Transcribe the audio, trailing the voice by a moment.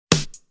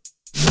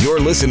You're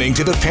listening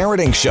to The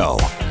Parenting Show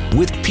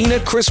with Pina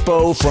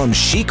Crispo from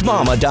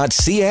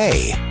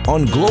chicmama.ca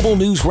on Global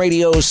News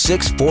Radio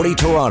 640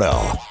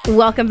 Toronto.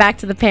 Welcome back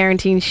to The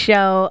Parenting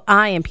Show.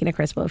 I am Pina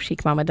Crispo of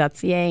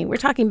chicmama.ca. We're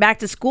talking back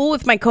to school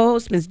with my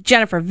co-host, Ms.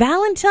 Jennifer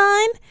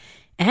Valentine,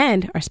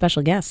 and our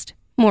special guest,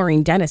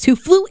 Maureen Dennis, who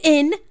flew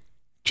in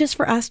just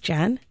for us,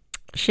 Jen.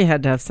 She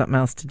had to have something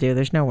else to do.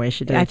 There's no way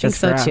she did I it think just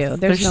so for us. too.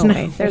 There's no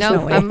way. There's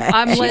no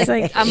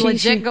way. I'm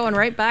legit going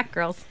right back,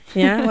 girls.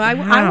 Yeah, well,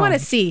 I want to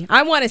see.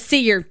 I want to see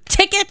your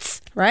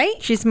tickets, right?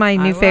 She's my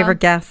new favorite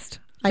guest.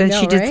 Since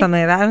she did something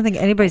like that. I don't think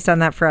anybody's done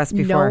that for us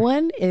before. No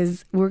one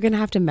is. We're going to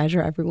have to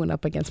measure everyone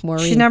up against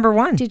Maureen. She's number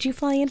one. Did you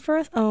fly in for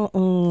us?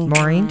 Oh.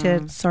 Maureen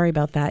did. Sorry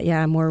about that.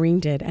 Yeah, Maureen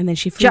did. And then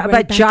she flew right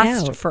but back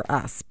just out. for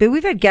us. But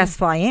we've had guests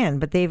fly in,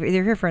 but they're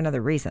here for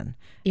another reason.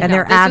 Yeah. And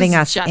they're This adding is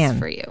us just in.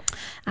 for you.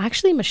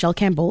 Actually, Michelle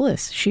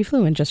Cambolis, she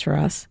flew in just for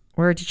us.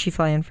 Where did she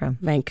fly in from?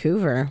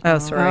 Vancouver. Oh,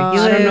 sorry. I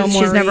You don't know, lose.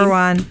 She's Maureen. number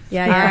one.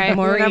 Yeah, All right.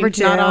 Maureen, We're number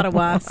two. not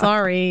Ottawa.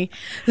 Sorry.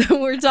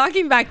 We're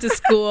talking back to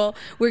school.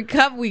 We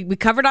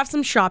covered off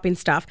some shopping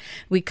stuff.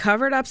 We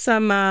covered up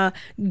some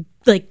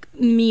like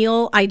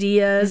meal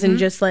ideas and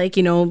just like,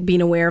 you know,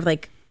 being aware of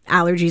like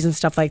allergies and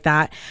stuff like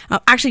that.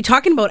 Actually,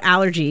 talking about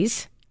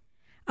allergies,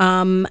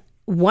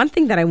 one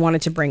thing that I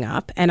wanted to bring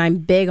up, and I'm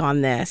big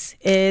on this,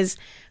 is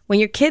when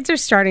your kids are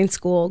starting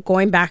school,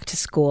 going back to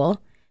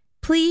school,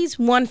 please,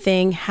 one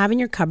thing, have in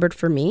your cupboard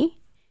for me,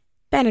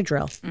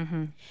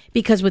 Benadryl.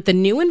 Because with the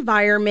new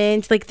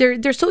environment, like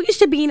they're so used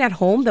to being at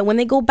home that when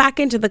they go back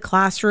into the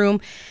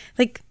classroom,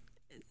 like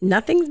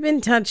nothing's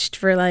been touched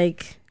for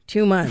like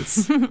 2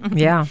 months.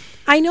 Yeah.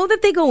 I know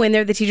that they go in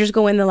there, the teachers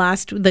go in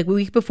the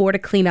week before to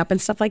clean up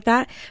and stuff like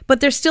that,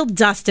 but there's still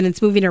dust and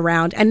it's moving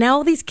around. And now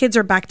all these kids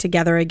are back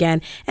together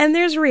again and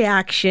there's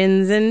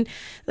reactions and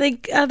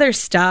like other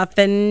stuff.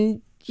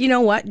 And you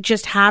know what?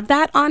 Just have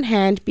that on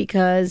hand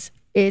because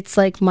it's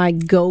like my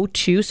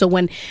go-to. So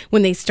when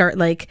they start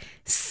like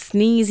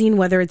sneezing,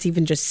 whether it's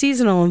even just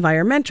seasonal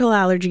environmental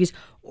allergies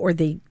or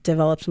they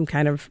develop some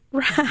kind of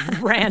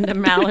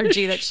Random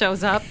allergy that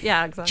shows up.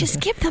 Yeah, exactly.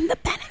 just give them the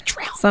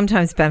Benadryl.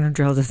 Sometimes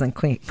Benadryl doesn't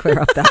clear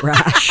up that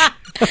rash.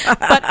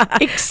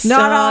 But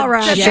Not all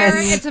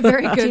rashes. It's a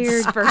very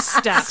good first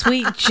step.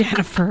 Sweet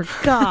Jennifer,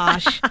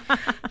 gosh,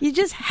 you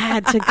just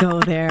had to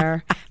go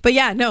there. But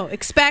yeah, no,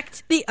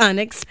 expect the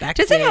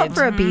unexpected. Does it help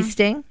for a bee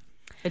sting?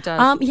 It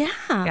does.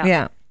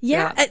 Yeah.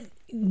 Yeah.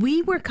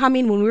 We were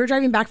coming when we were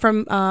driving back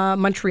from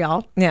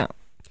Montreal. Yeah.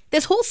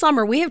 This whole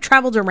summer, we have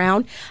traveled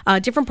around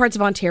different parts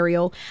of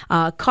Ontario,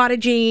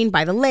 cottaging,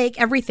 by the lake,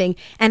 everything,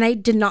 and I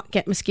did not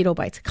get mosquito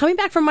bites. Coming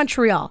back from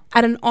Montreal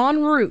at an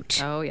en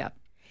route, Oh, yeah.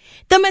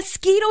 the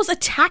mosquitoes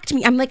attacked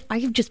me. I'm like, I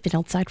have just been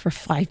outside for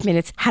 5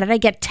 minutes. How did I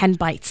get 10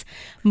 bites?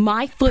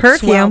 My foot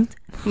Perfume.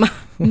 swelled.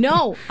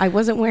 No, I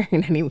wasn't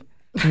wearing any.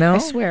 No? I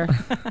swear.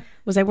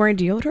 Was I wearing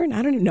deodorant?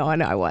 I don't even know. I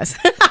know I was.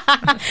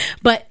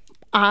 But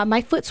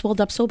my foot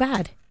swelled up so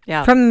bad.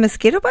 Yeah. From the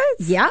mosquito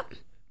bites? Yep.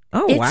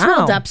 Oh, It wow.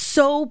 swelled up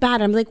so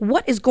bad. I'm like,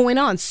 what is going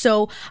on?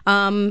 So,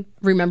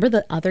 remember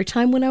the other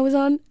time when I was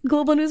on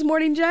Global News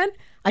Morning, Jen?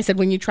 I said,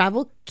 when you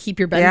travel, keep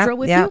your Benadryl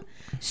with you.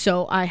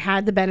 So I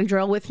had the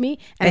Benadryl with me,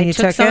 and And I you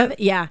took took some it? of it.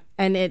 Yeah,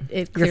 and it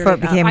cleared Your foot it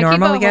up. became I keep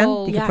normal a again?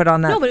 whole- You Yeah. could put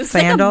on that No, but it was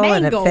sandal like a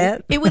and it mango.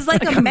 fit? It was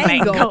like a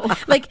mango.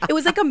 Like it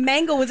was like a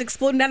mango was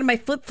exploding out of my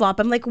flip flop.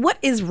 I'm like, what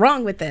is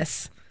wrong with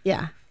this?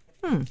 Yeah.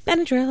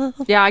 Benadryl.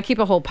 Yeah, I keep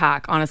a whole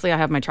pack. Honestly, I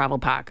have my travel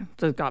pack.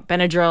 So you've got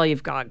Benadryl,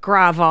 you've got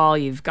Gravol,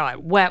 you've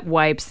got wet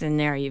wipes in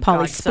there, you've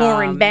got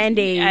Polysporin, some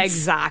Band-Aids.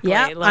 Exactly.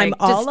 Yeah, I'm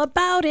all just-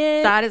 about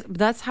it.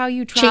 That's how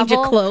you travel. Change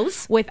of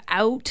clothes.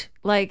 without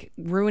like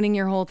ruining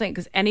your whole thing.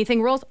 Because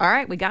anything rolls. All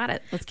right, we got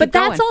it. Let's keep But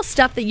that's going. all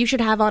stuff that you should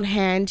have on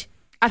hand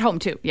At home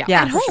too. Yeah.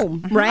 Yeah. at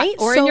home, right?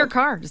 Or So- in your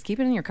car. Just keep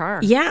it in your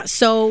car. Yeah,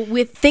 so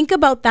think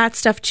about that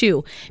stuff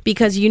too,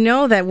 because you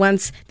know that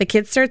once the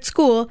kids start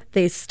school,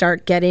 they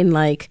start getting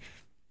like,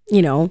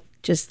 you know,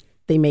 just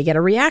they may get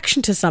a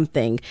reaction to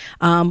something,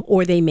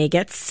 or they may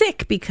get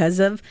sick because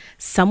of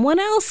someone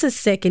else is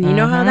sick, and you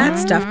know how that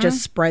stuff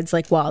just spreads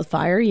like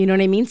wildfire. You know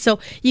what I mean? So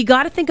you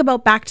got to think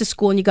about back to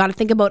school, and you got to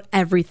think about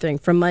everything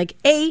from like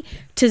A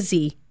to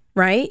Z,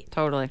 right?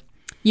 Totally.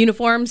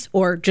 Uniforms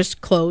or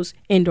just clothes,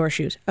 indoor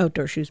shoes,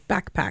 outdoor shoes,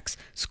 backpacks,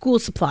 school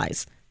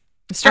supplies.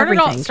 Start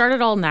everything.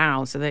 it all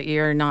now so that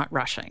you're not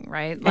rushing,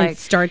 right? And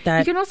start that.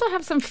 You can also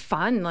have some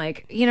fun,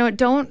 like, you know,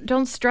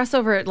 don't stress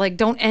over it. Like,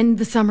 don't end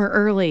the summer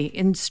early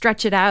and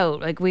stretch it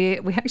out. Like we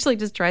actually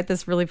just tried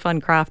this really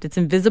fun craft. It's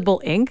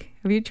invisible ink.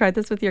 Have you tried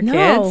this with your No.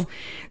 kids?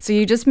 So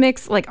you just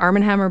mix like Arm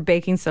 & Hammer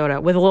baking soda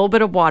with a little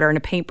bit of water and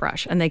a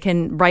paintbrush, and they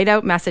can write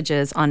out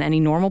messages on any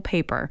normal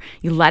paper.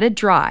 You let it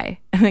dry,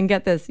 and then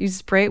get this. You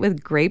spray it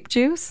with grape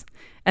juice,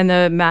 and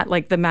the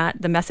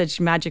message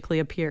magically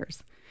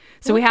appears.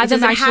 So we had Does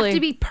them it actually. have to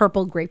be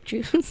purple grape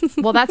juice?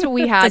 Well, that's what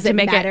we had Does to it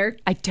make matter?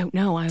 it. I don't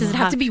know. Does it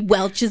have to be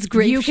Welch's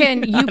grape You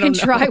can juice? I don't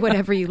try know.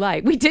 whatever you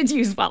like. We did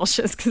use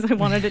Welch's because I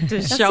wanted it to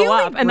the show only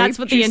up, and that's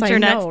grape what the juice I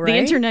internet know,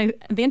 right?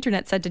 the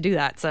internet said to do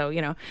that. So,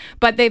 you know,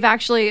 but they've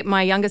actually,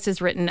 my youngest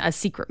has written a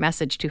secret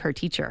message to her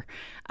teacher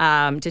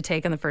to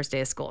take on the first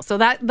day of school. So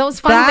those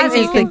fun things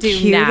you can do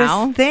cutest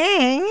now.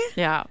 Thing.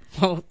 Yeah.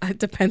 Well, it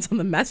depends on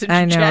the message.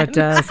 I know Jen. it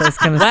does. I was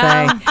going to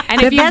say.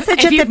 And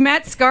if you've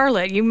met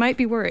Scarlett, you might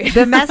be worried.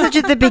 The message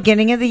at the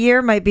beginning of the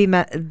year might be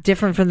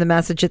different from the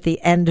message at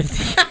the end of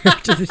the year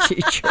to the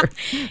teacher.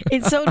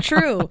 It's so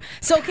true.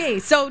 So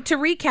to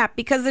recap,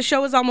 because the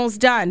show is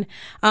almost done,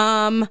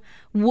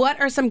 what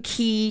are some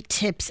key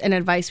tips and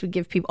advice we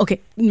give people?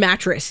 Okay,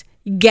 mattress.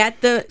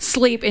 Get the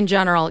sleep in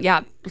general.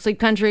 Yeah. Sleep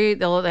Country,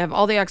 they have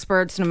all the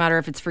experts, no matter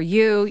if it's for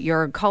you,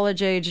 you're a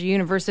college age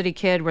university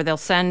kid, where they'll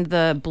send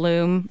the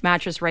Bloom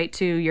mattress right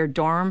to your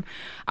dorm,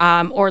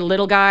 or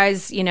little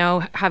guys,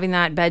 having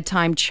that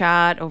bedtime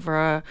chat over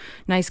a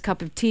nice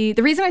cup of tea.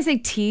 The reason I say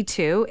tea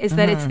too is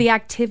that it's the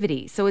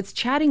activity. So it's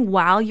chatting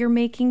while you're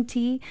making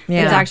tea.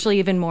 Yeah. It's actually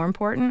even more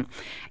important.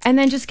 And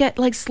then just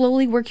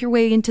slowly work your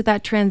way into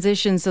that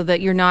transition so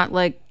that you're not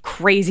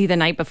crazy the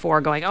night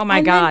before going, oh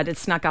my God, it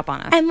snuck up on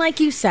us. And like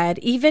you said,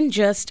 even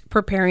just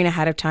preparing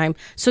ahead of time.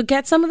 So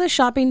get some of the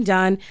shopping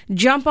done,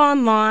 jump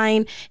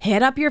online,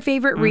 hit up your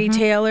favorite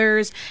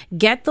retailers,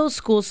 get those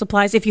school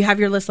supplies if you have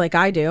your list like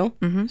I do.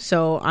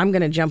 So I'm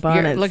going to jump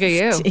on it. Look at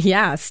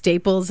you.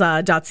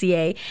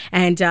 Staples.ca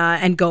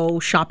and go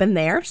shopping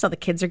there. So the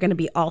kids are going to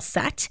be all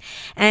set.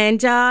 And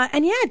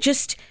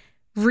just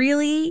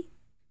really,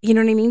 you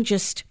know what I mean?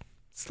 Just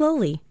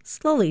slowly.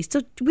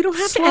 So we don't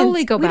have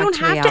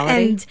to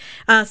end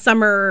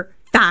summer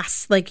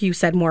fast, like you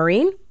said,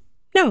 Maureen.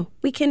 No,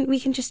 we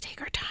can just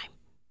take our time.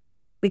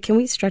 Can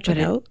we stretch it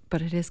out?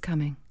 But it is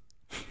coming.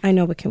 I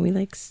know, but can we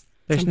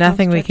There's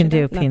nothing we can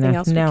do, Pina.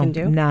 Nothing else we can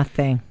do?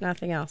 Nothing.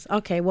 Nothing else.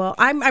 Okay, well,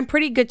 I'm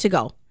pretty good to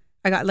go.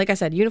 I got, like I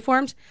said,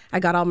 uniforms. I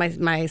got all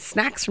my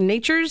snacks from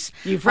Nature's.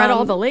 You've read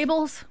all the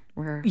labels?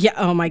 Yeah,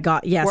 oh my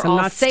God, yes. I'm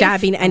not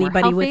stabbing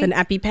anybody with an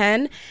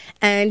EpiPen.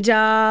 And,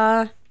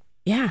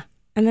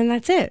 and then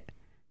that's it.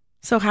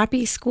 So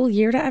happy school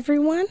year to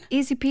everyone.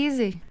 Easy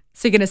peasy.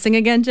 So you going to sing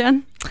again,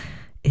 Jen?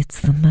 It's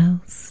the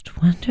most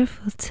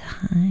wonderful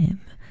time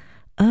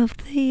of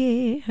the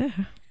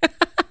year.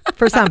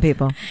 For some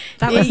people.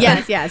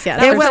 Yes.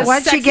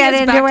 Once you get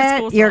into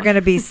it, you're going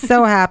to be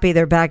so happy.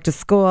 They're back to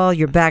school.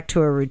 You're back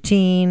to a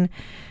routine.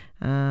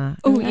 You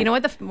know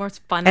what the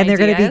most fun and they're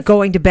going to be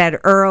going to bed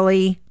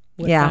early.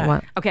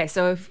 Okay,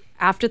 so if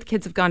after the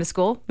kids have gone to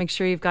school, make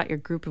sure you've got your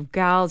group of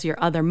gals,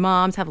 your other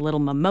moms, have a little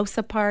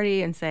mimosa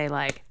party and say,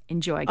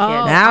 enjoy, kids.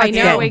 Oh, now it's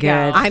getting good.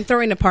 I'm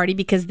throwing a party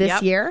because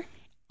this year,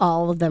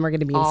 all of them are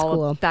going to be in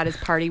school. That is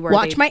party worthy.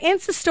 Watch my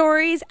Insta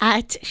stories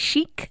at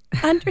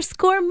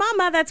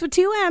chic_mama. That's with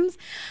 2 M's.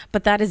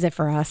 But that is it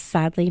for us,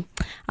 sadly.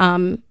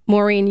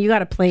 Maureen, you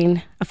got a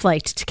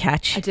flight to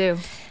catch. I do.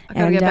 I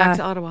got to get back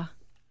to Ottawa.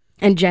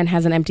 And Jen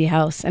has an empty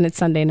house, and it's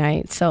Sunday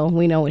night, so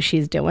we know what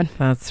she's doing.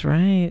 That's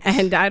right.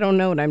 And I don't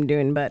know what I'm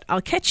doing, but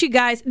I'll catch you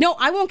guys. No,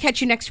 I won't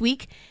catch you next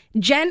week.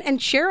 Jen and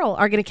Cheryl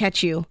are going to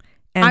catch you.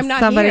 And I'm not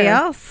somebody here.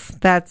 else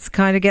that's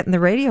kind of getting the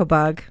radio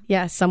bug.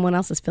 Yeah, someone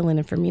else is filling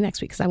in for me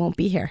next week because I won't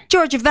be here.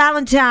 Georgia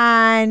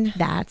Valentine.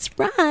 That's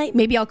right.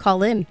 Maybe I'll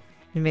call in.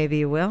 Maybe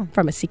you will.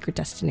 From a secret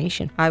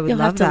destination. I would You'll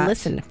love have that. to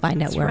listen to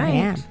find out where I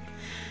am.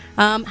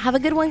 Have a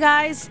good one,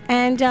 guys.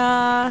 And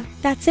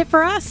that's it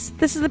for us.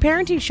 This is The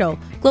Parenting Show.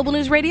 Global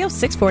News Radio,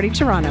 640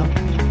 Toronto.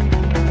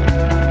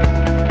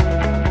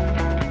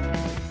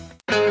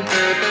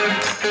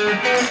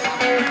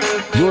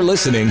 You're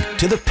listening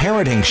to The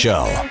Parenting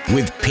Show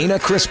with Pina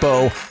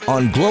Crispo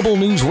on Global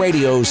News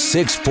Radio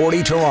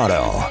 640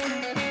 Toronto.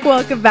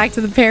 Welcome back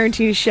to The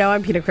Parenting Show.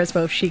 I'm Pina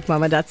Crispo of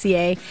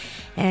chicmama.ca.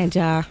 And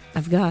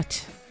I've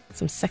got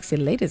some sexy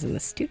ladies in the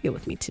studio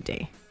with me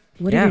today.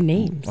 What are your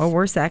names? Well,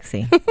 we're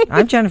sexy.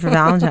 I'm Jennifer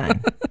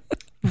Valentine.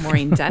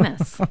 Maureen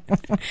Dennis.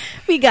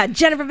 We got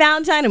Jennifer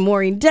Valentine and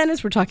Maureen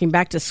Dennis. We're talking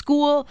back to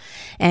school.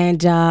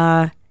 And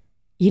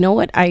you know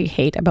what I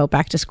hate about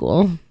back to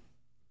school?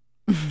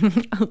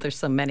 There's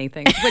so many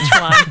things. Which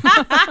one?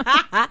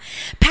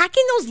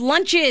 Packing those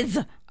lunches.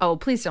 Oh,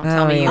 please don't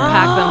tell me you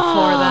pack them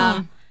for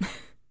them.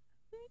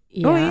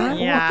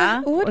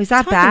 Yeah. Is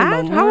that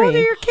bad? How old are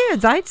your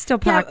kids? I'd still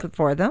pack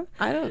for them.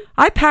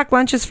 I pack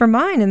lunches for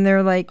mine, and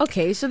they're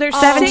okay, so they're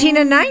 17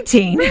 and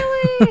 19.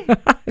 Really?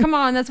 Come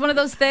on, that's one of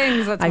those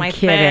things. That's my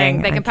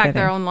thing. They can pack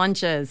their own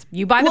lunches.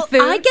 You buy the food.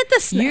 I get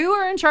the You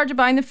are in charge of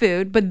buying the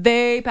food, but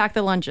they pack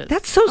the lunches.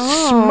 That's so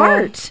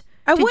smart.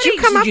 Did you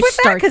come up with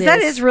that? Because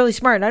that is really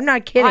smart. I'm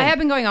not kidding. I have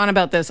been going on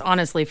about this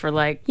honestly for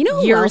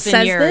years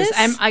and years.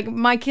 And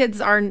my kids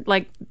are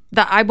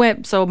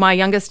so my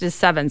youngest is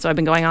 7, so I've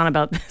been going on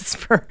about this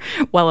for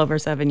well over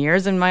 7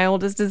 years, and my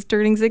oldest is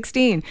turning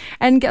 16.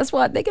 And guess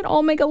what? They can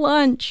all make a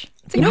lunch.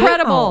 It's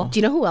incredible. Do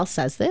you know who else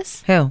says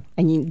this? Who?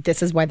 And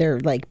this is why they're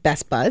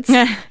best buds.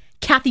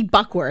 Kathy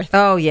Buckworth.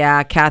 Oh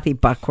yeah, Kathy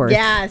Buckworth.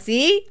 Yeah,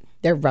 see?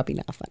 They're rubbing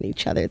off on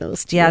each other,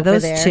 those two. Yeah,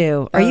 those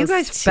two. Are you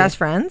guys best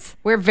friends?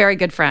 We're very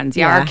good friends.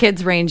 Yeah, our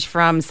kids range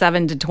from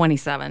 7 to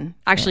 27.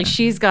 Actually,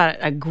 she's got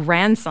a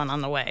grandson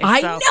on the way.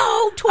 I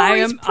know.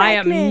 Tori's pregnant. I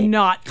am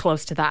not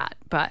close to that,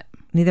 but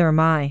neither am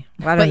I.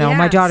 I don't know.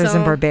 My daughter's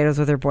in Barbados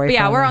with her boyfriend. But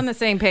yeah, we're on the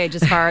same page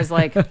as far as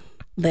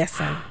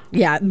Listen,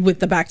 yeah, with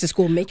the back to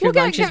school, make your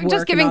lunches work.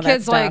 Just giving and all that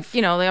kids like stuff.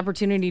 the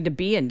opportunity to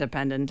be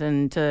independent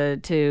and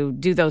to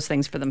do those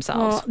things for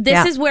themselves. Well,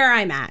 this is where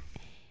I'm at.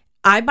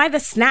 I buy the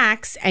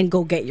snacks and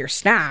go get your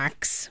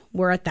snacks.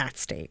 We're at that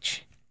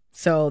stage.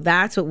 So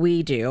that's what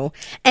we do.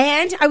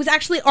 And I was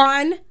actually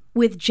on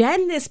with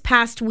Jen this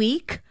past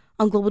week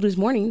on Global News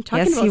Morning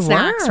talking about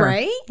snacks,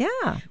 right?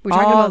 Yeah. We're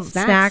talking All about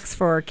snacks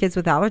for kids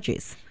with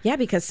allergies. Yeah,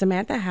 because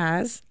Samantha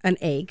has an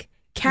egg,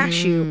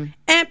 cashew,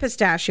 and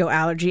pistachio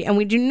allergy, and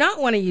we do not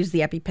want to use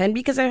the EpiPen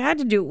because I've had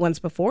to do it once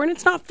before, and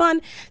it's not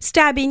fun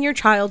stabbing your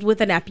child with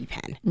an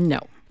EpiPen. No.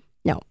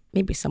 No,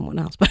 maybe someone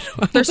else, but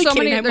There's so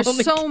many I more wasn't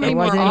even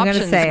going to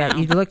options say now. it.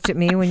 You looked at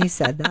me when you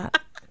said that.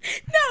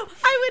 No,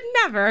 I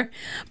would never.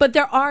 But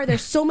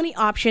there's so many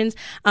options.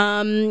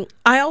 I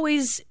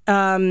always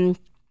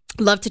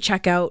love to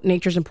check out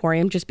Nature's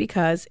Emporium just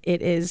because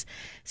it is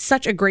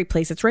such a great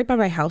place. It's right by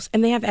my house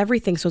and they have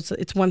everything. So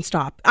it's one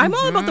stop. I'm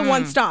all about the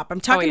one stop. I'm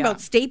talking about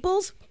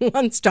Staples,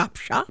 one stop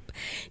shop,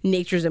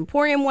 Nature's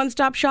Emporium, one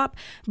stop shop.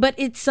 But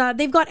it's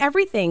they've got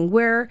everything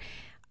where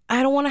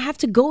I don't want to have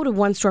to go to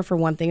one store for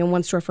one thing and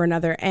one store for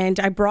another. And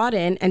I brought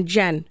in, and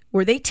Jen,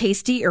 were they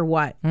tasty or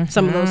what?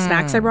 Some of those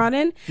snacks I brought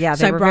in? Yeah,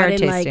 so they were I brought very in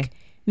tasty. like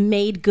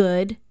Made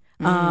Good,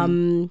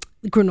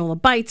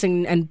 granola bites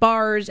and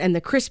bars and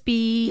the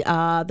crispy,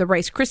 the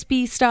Rice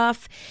Krispie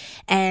stuff.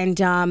 And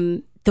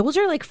those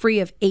are like free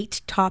of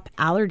 8 top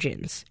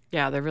allergens,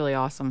 Yeah, they're really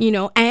awesome.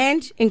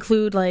 and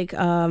include like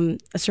a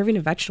serving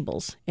of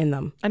vegetables in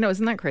them. I know,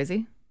 isn't that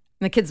crazy?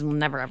 And the kids will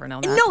never ever know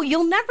that. No,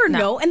 you'll never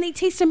know. And they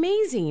taste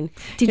amazing.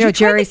 Did you try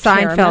Jerry the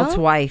caramel? Seinfeld's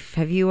wife.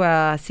 Have you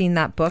seen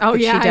that book that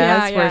she does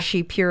yeah. where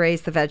she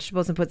purees the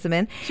vegetables and puts them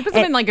in? She puts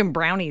them in like in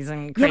brownies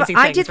and crazy Yeah, but things,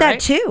 I did that right?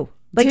 too.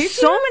 Like Did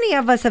so you? many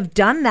of us have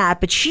done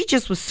that, but she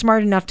just was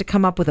smart enough to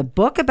come up with a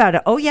book about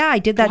it. Oh yeah, I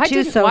did that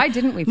too. So why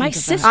didn't we think My of that?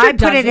 sister I put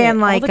does it in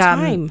all like the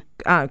time.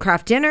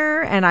 Kraft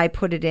Dinner, and I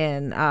put it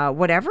in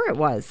whatever it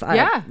was.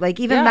 Yeah, like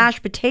even yeah.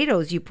 mashed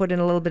potatoes. You put in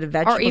a little bit of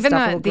vegetable Or even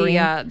stuff, a little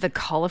green. the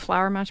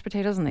cauliflower mashed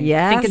potatoes, and they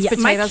Yes. think it's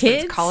Yeah, my potatoes, but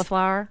it's kids-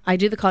 cauliflower. I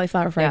do the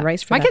cauliflower fried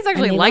rice for My them, kids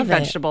actually and they like love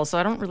it. vegetables, so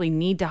I don't really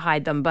need to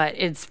hide them. But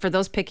it's for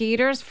those picky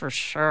eaters, for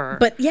sure.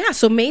 But yeah,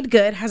 so Made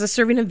Good has a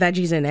serving of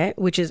veggies in it,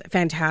 which is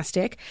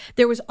fantastic.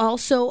 There was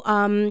also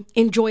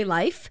Enjoy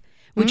Life,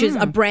 which is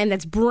a brand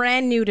that's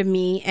brand new to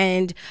me,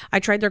 and I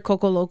tried their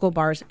Coco Loco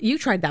bars. You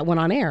tried that one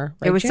on air,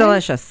 right, It was Jen?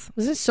 delicious.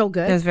 Was this so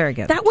good? It was very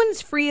good. That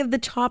one's free of the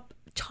top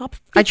 15.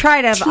 I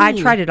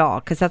tried it all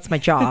because that's my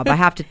job. I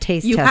have to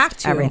taste You test have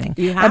to. everything.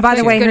 You have and by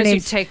to. the way, Good her as you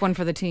name's take one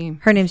for the team.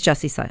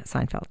 Jessie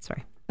Seinfeld.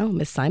 Sorry, Oh,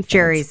 Miss Seinfeld.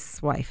 Jerry's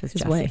wife is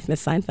his Jessie. wife,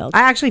 Miss Seinfeld.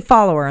 I actually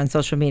follow her on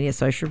social media,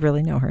 so I should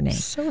really know her name.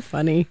 So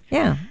funny.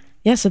 Yeah.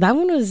 Yeah, so that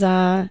one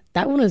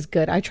was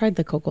good. I tried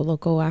the Coco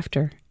Loco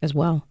after as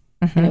well.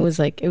 Mm-hmm. And it was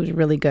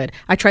really good.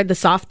 I tried the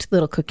soft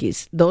little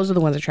cookies. Those are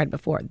the ones I tried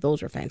before.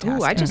 Those were fantastic.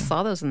 Ooh, I just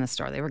saw those in the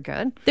store. They were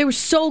good. They were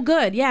so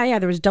good. Yeah.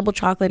 There was double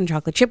chocolate and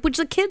chocolate chip, which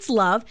the kids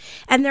love.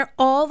 And they're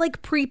all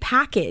like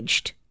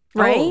pre-packaged,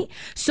 right? Oh.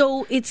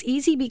 So it's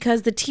easy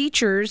because the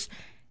teachers,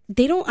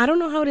 I don't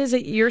know how it is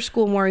at your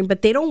school, Maureen,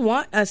 but they don't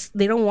want us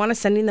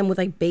sending them with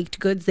like baked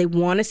goods. They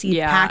want to see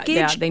packaged.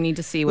 Yeah, they need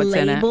to see what's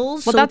in it.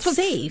 labels, Well, so that's it's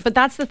safe. But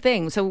that's the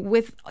thing. So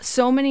with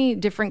so many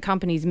different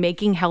companies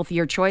making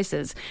healthier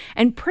choices,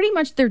 and pretty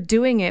much they're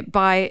doing it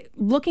by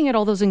looking at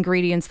all those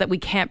ingredients that we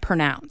can't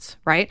pronounce,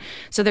 right?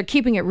 So they're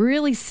keeping it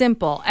really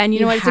simple. And you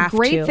know what? It's a have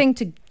great to. thing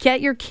to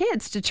get your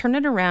kids to turn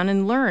it around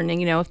and learn.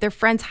 And if their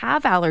friends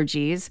have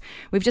allergies,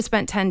 we've just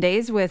spent 10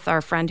 days with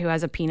our friend who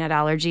has a peanut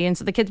allergy, and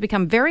so the kids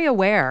become very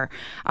aware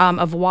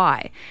of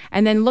why.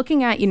 And then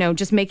looking at,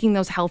 just making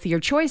those healthier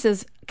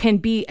choices can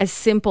be as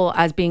simple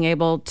as being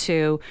able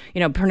to,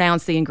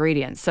 pronounce the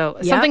ingredients. So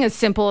something as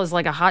simple as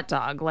like a hot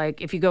dog.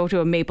 Like if you go to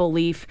a Maple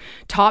Leaf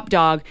Top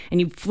Dog and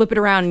you flip it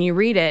around and you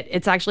read it,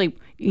 it's actually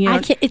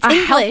it's a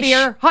English.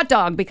 healthier hot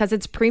dog because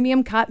it's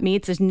premium cut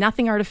meats. There's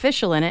nothing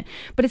artificial in it,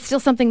 but it's still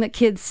something that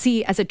kids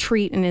see as a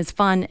treat and is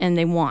fun and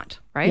they want,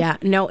 right? Yeah,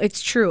 no,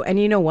 it's true. And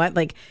you know what?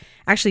 Like,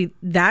 actually,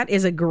 that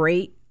is a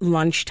great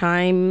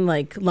lunchtime,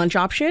 lunch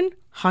option.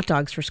 Hot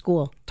dogs for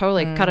school.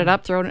 Totally. Cut it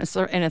up, throw it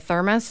in a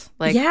thermos,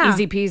 Yeah.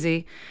 easy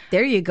peasy.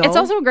 There you go. It's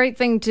also a great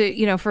thing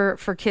to,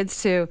 for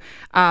kids to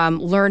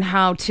learn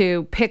how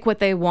to pick what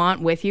they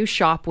want with you,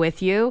 shop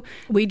with you.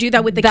 We do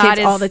that with the That kids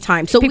is- all the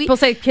time. So people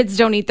say kids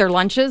don't eat their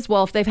lunches.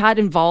 Well, if they've had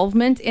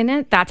involvement in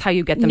it, that's how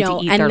you get them to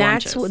eat their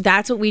lunches.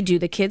 That's what we do.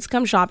 The kids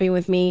come shopping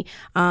with me.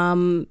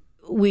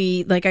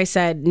 We, like I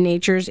said,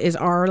 Nature's is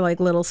our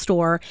little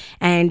store,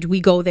 and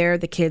we go there.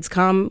 The kids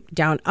come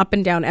up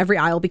and down every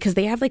aisle because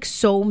they have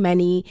so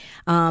many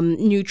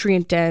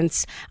nutrient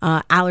dense,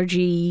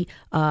 allergy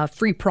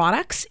free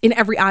products in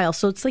every aisle.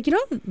 So it's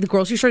the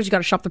grocery stores, you got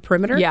to shop the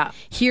perimeter. Yeah.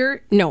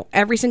 Here, no,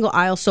 every single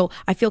aisle. So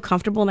I feel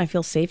comfortable and I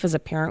feel safe as a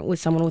parent with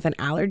someone with an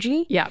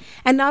allergy. Yeah.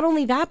 And not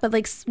only that, but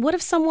what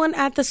if someone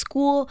at the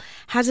school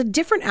has a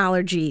different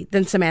allergy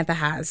than Samantha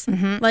has,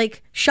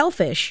 like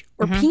shellfish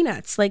or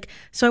peanuts?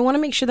 So I want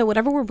to make sure that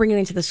whatever we're bringing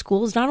into the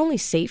school is not only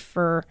safe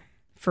for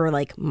for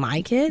like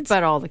my kids,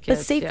 But all the kids,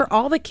 but safe yeah. for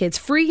all the kids.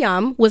 Free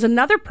Yum was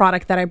another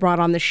product that I brought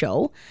on the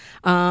show.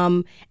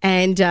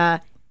 And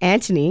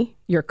Anthony,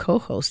 your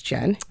co-host,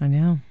 Jen, I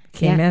know.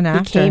 Came in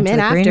after. he came into in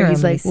the green after. room,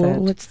 He's like, he "Well,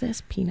 said. what's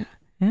this, peanut?"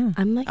 Yeah.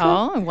 I'm like,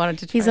 Oh, I wanted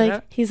to try it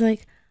out. He's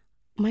like,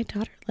 my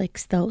daughter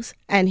likes those,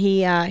 and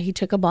he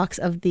took a box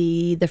of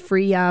the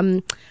free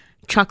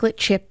chocolate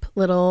chip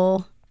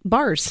little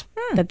bars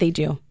that they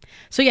do.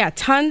 So yeah,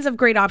 tons of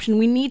great options.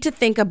 We need to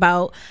think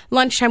about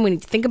lunchtime. We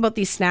need to think about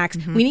these snacks.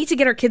 We need to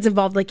get our kids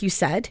involved, like you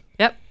said.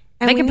 Yep.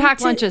 And They we can need pack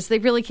to- lunches. They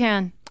really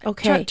can.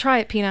 Okay. Try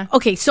it, Pina.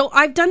 Okay, so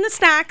I've done the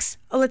snacks.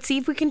 Let's see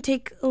if we can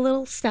take a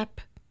little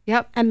step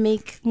Yep. and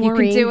make can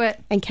Maureen do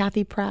it. and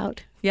Kathy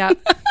proud. Yep.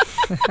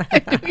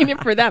 Doing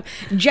it for them.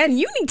 Jen,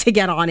 you need to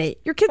get on it.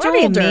 Your kids What are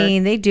do older. you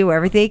mean? They do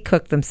everything. They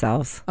cook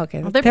themselves.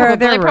 Okay. They're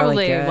They're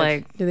probably really good.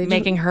 like Do they do-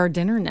 making her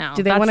dinner now.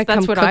 Do they wanna That's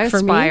come what cook I for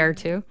me? aspire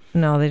to.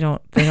 No, they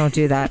don't. They don't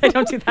do that.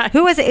 Don't do that.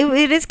 Who is it?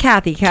 It is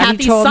Kathy. Kathy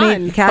Kathy's told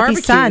son, me.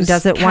 Kathy's son barbecues.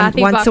 does it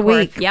Kathy once a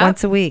Buckworth, week. yep.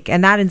 Once a week,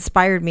 and that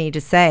inspired me to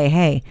say,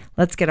 "Hey,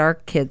 let's get our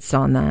kids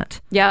on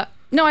that." Yeah.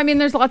 No, I mean,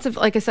 there's lots of,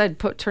 like I said,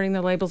 turning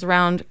the labels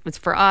around. It's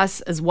for us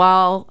as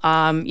well.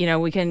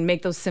 We can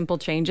make those simple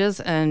changes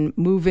and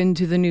move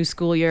into the new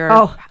school year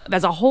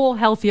as a whole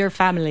healthier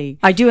family.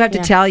 I do have to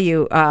tell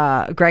you,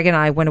 Greg and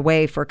I went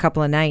away for a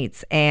couple of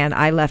nights, and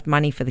I left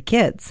money for the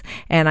kids.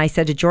 And I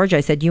said to Georgia,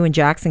 I said, "You and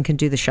Jackson can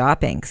do the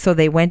shopping." So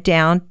they went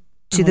down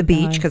to the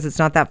beach because it's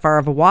not that far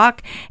of a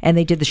walk, and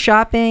they did the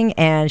shopping.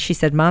 And she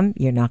said, "Mom,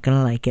 you're not going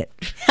to like it."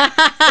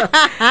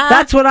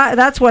 That's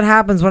what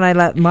happens when I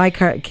let my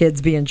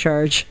kids be in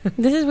charge.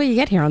 This is what you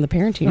get here on the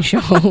parenting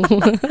show.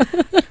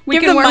 We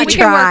Give can them work, money. we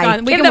can work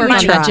on, we Give can them work on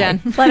money. that,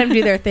 Jen. Let them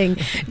do their thing.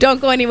 Don't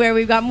go anywhere.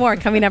 We've got more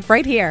coming up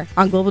right here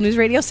on Global News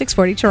Radio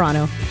 640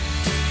 Toronto.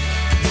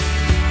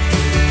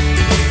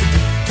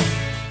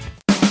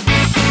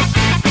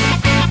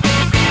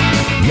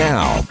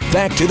 Now,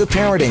 back to the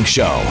Parenting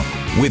Show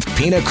with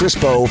Pina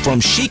Crispo from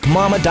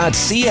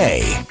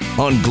chicmama.ca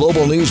on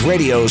Global News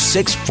Radio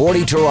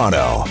 640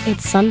 Toronto.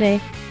 It's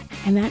Sunday,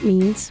 and that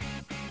means,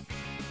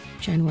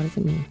 Jen, what does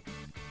it mean?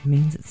 It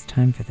means it's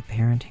time for the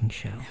parenting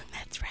show.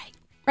 That's right.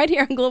 Right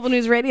here on Global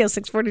News Radio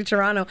 640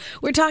 Toronto.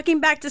 We're talking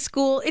back to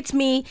school. It's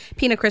me,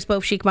 Pina Crispo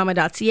of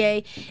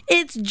chicmama.ca.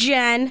 It's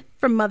Jen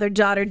from Mother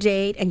Daughter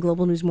Date and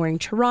Global News Morning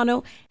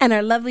Toronto, and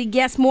our lovely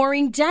guest,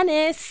 Maureen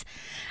Dennis.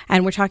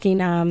 And we're talking,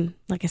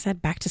 like I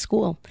said, back to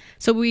school.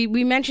 So we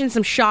mentioned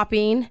some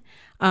shopping,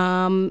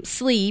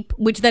 sleep,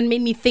 which then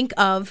made me think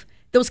of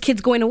those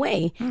kids going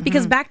away.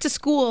 Because back to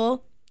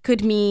school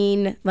could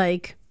mean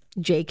like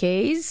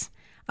JKs.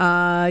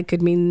 It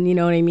could mean, you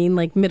know what I mean,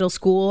 like middle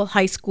school,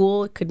 high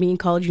school. It could mean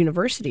college,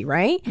 university,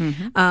 right?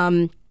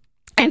 And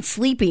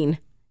sleeping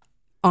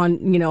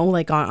on,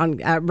 like on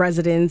at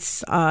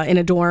residence in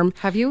a dorm.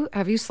 Have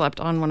you slept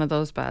on one of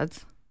those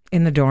beds?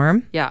 In the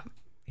dorm? Yeah.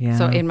 Yeah.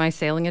 So in my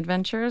sailing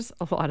adventures,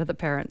 a lot of the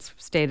parents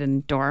stayed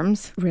in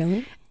dorms.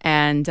 Really?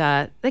 And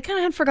they kind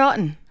of had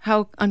forgotten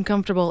how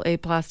uncomfortable a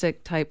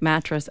plastic type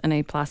mattress and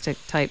a plastic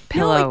type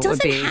pillow No, it would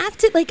doesn't be. have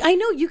to. Like, I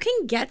know you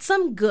can get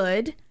some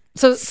good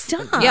So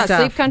stuff. Yeah,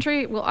 Stuff. Sleep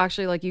Country will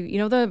actually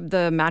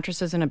the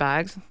mattresses in a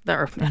bags that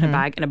are in a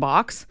bag in a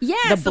box.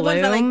 Yes, the the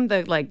ones that, Bloom,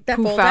 like, the like that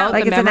poof fold out, out.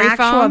 Like the it's an memory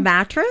actual foam.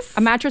 mattress?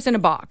 A mattress in a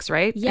box,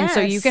 right? And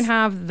so you Yes. can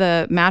have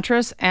the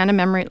mattress and a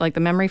memory, like the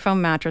memory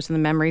foam mattress and the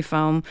memory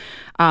foam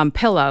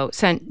pillow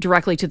sent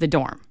directly to the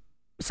dorm.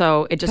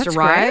 So it just That's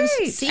arrives.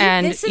 great. See,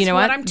 and this is you know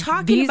what what? I'm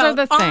talking These about.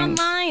 are the things.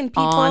 Online,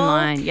 people.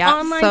 Online, yeah.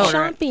 Online So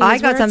shopping. I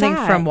is got where it's something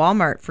at. from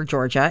Walmart for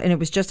Georgia, and it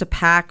was just a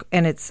pack,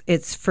 and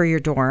it's for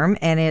your dorm,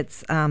 and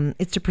it's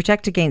to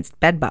protect against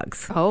bed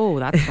bugs. Oh,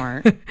 that's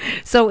smart.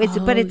 So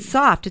but it's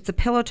soft. It's a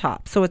pillow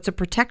top, so it's a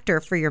protector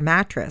for your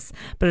mattress,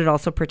 but it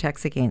also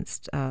protects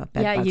against bed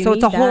Yeah, bugs. you So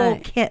it's a need whole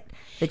that. kit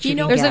that you, You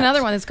know, can There's get.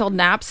 another one that's called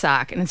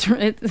Knapsack, and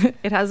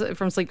it has it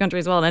from Sleep Country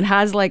as well, and it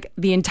has like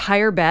the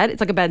entire bed.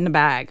 It's like a bed in a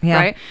bag, Yeah.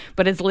 right?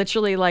 But it's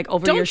literally like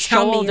over Don't your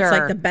tell shoulder. me it's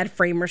like the bed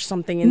frame or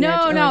something in there.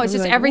 no, Like, it's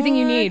just like, everything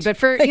you what? need. But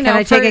for Can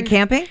I take it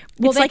camping?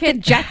 It's like the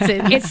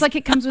Jetsons. It's like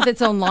it comes with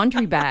its own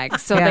laundry bag,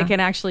 so Yeah. they can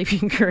actually be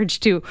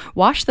encouraged to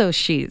wash those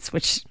sheets,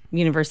 which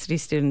university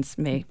students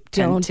may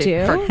tend Don't to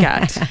do.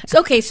 forget.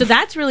 So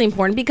that's really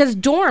important because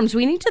dorms,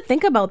 we need to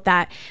think about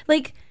that.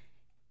 Like,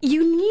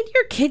 you need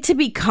your kid to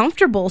be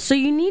comfortable, so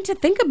you need to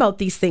think about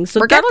these things. So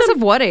get Regardless them-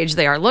 of what age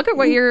they are, look at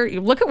what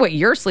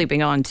you're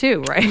sleeping on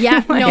too, right?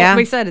 Yeah, like no.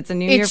 we said, it's a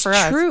new year It's for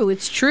us. true.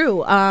 It's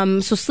true.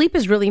 So sleep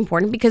is really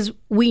important because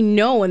we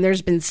know, and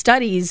there's been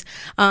studies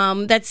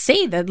that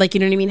say that, like, you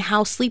know what I mean,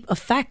 how sleep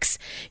affects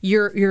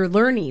your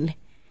learning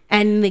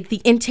and like the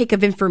intake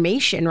of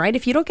information. Right?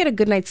 If you don't get a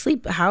good night's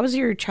sleep, how is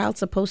your child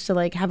supposed to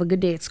like have a good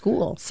day at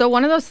school? So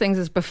one of those things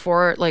is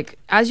before, like,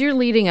 as you're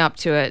leading up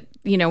to it,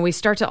 we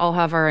start to all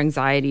have our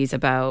anxieties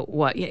about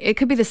what it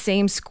could be the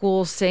same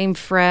school, same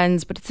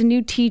friends, but it's a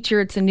new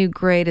teacher, it's a new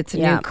grade, it's a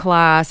new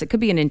class. It could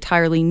be an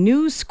entirely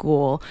new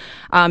school,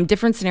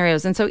 different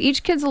scenarios. And so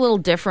each kid's a little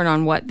different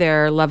on what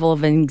their level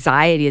of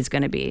anxiety is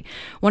going to be.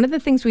 One of the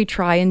things we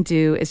try and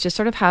do is just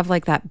sort of have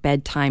like that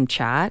bedtime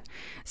chat.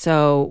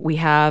 So we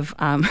have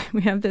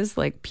this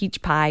like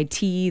peach pie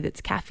tea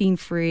that's caffeine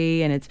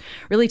free and it's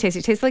really tasty.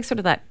 It tastes like sort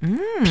of that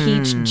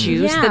peach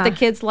juice that the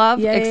kids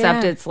love,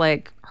 except it's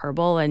like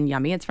herbal and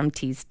yummy. It's from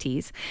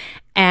Teas.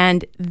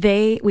 And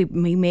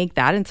we make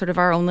that in sort of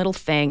our own little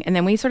thing. And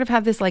then we sort of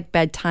have this like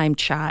bedtime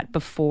chat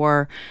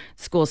before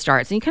school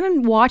starts. And you kind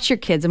of watch your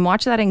kids and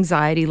watch that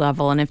anxiety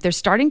level. And if they're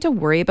starting to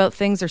worry about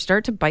things or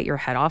start to bite your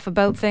head off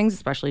about things,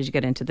 especially as you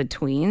get into the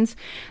tweens,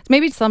 it's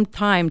maybe some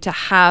time to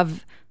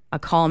have a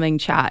calming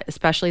chat,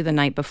 especially the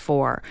night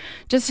before.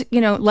 Just,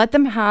 let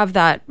them have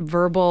that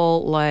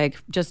verbal,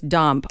 like, just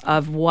dump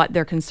of what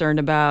they're concerned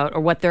about or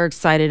what they're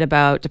excited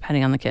about,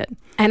 depending on the kid.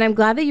 And I'm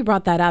glad that you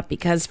brought that up,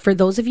 because for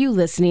those of you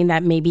listening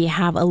that maybe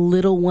have a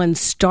little one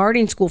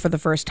starting school for the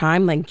first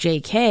time, like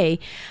JK,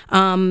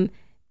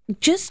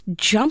 just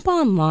jump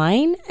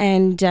online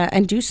and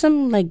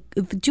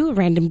do a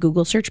random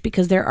Google search,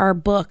 because there are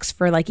books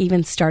for like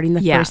even starting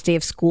the first day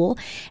of school.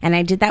 And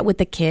I did that with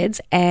the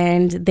kids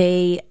and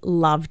they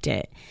loved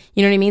it.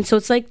 You know what I mean? So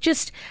it's like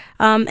just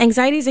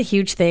anxiety is a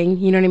huge thing.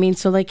 You know what I mean?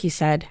 So like you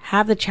said,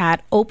 have the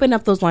chat, open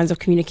up those lines of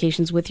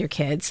communications with your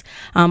kids.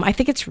 I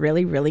think it's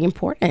really, really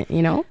important,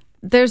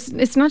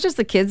 It's not just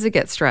the kids that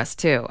get stressed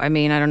too. I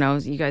mean, I don't know,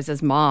 you guys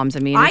as moms. I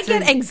mean, I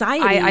get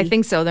anxiety. I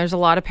think so. There's a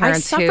lot of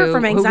parents who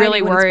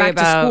really worry back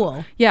about to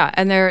school. Yeah,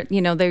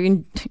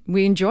 and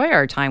we enjoy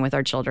our time with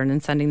our children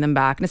and sending them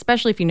back, and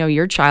especially if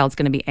your child's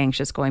going to be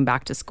anxious going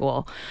back to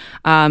school.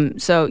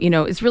 So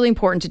it's really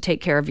important to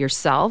take care of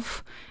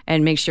yourself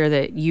and make sure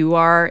that you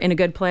are in a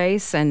good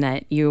place and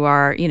that you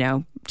are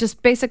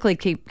just basically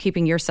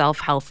keeping yourself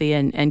healthy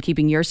and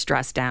keeping your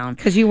stress down.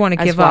 Because you want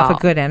to give off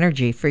a good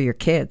energy for your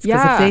kids.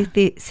 Because if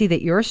they see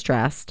that you're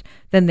stressed,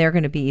 then they're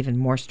going to be even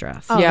more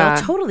stressed. Oh, they'll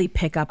totally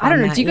pick up on that. I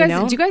don't know.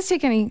 Do you guys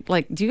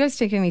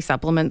take any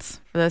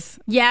supplements for this?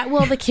 Yeah,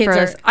 well, the kids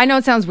are. I know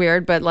it sounds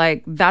weird, but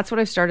like that's what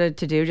I've started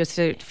to do I've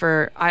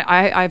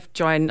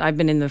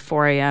been in the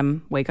 4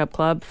 a.m. wake up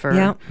club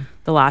for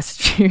the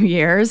last few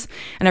years.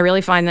 And I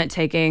really find that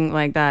taking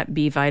like that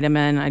B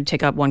vitamin, I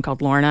take up one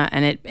called Lorna,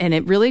 and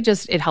it really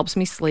just, it helps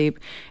me sleep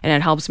and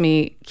it helps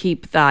me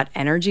keep that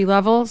energy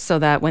level so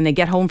that when they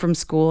get home from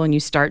school and you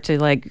start to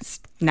like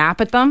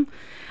snap at them,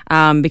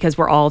 because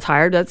we're all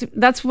tired.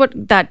 That's what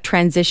that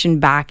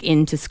transition back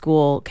into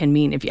school can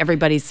mean if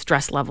everybody's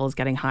stress level is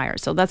getting higher.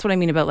 So that's what I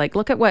mean about like,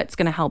 look at what's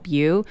going to help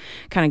you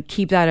kind of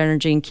keep that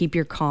energy and keep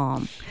your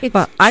calm.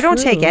 But I don't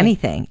take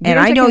anything. And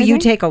I know you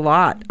take a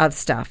lot of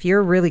stuff.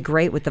 You're really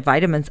great with the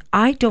vitamins.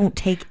 I don't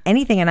take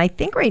anything. And I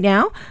think right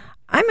now,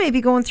 I may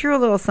be going through a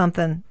little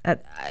something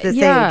at this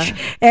age,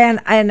 and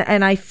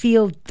I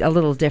feel a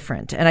little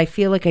different, and I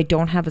feel like I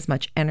don't have as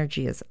much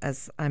energy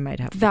as I might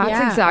have.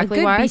 That's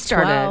exactly why I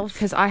started,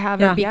 because I have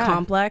a B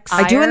complex.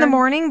 I do in the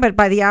morning, but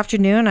by the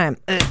afternoon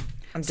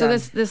I'm so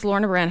done. this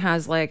Lorna brand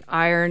has like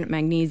iron,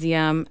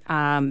 magnesium,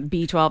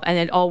 B12, and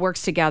it all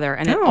works together.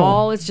 And it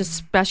all is just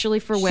specially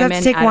for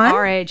women at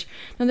our age.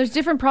 Now, there's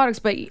different products,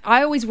 but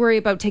I always worry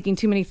about taking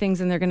too many things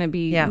and they're going to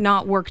be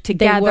not work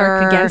together. They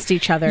work against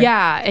each other.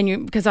 Yeah,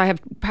 and because I have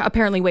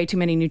apparently way too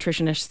many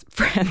nutritionist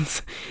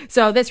friends.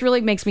 So this really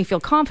makes me feel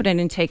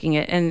confident in taking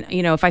it. And,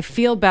 if I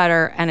feel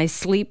better and I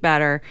sleep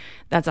better,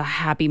 that's a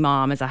happy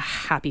mom, is a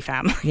happy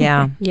family.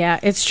 Yeah. Yeah,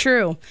 it's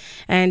true.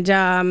 And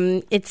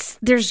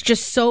there's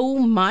just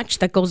so much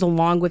that goes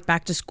along with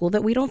back to school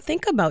that we don't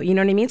think about, you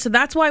know what I mean? So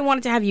that's why I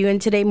wanted to have you in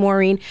today,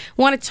 Maureen.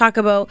 I want to talk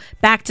about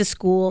back to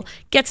school,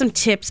 get some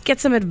tips, get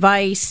some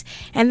advice,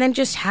 and then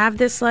just have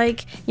this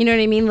like, you know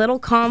what I mean, little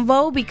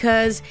convo,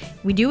 because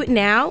we do it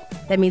now.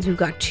 That means we've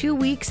got 2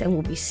 weeks and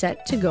we'll be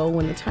set to go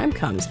when the time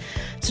comes.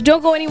 So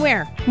don't go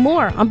anywhere.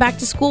 More on Back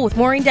to School with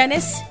Maureen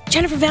Dennis,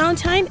 Jennifer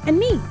Valentine, and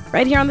me,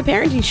 right here on The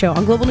Parenting Show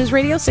on Global News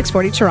Radio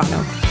 640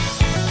 Toronto.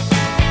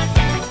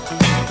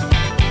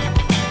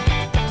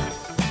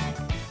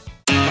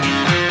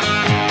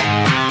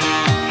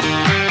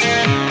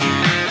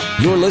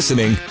 You're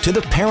listening to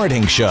The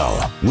Parenting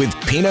Show with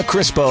Pina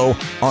Crispo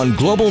on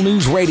Global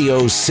News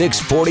Radio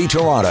 640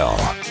 Toronto.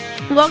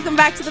 Welcome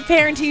back to The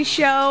Parenting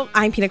Show.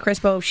 I'm Pina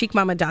Crispo of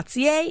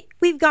chicmama.ca.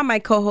 We've got my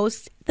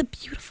co-host, the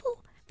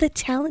beautiful, the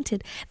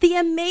talented, the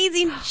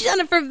amazing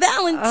Jennifer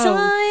Valentine.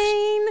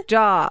 Oh,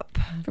 stop.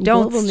 From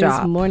Don't Global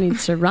stop. News Morning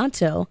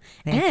Toronto.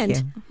 Thank and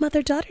you.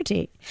 mother-daughter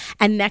date.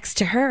 And next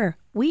to her,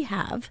 we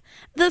have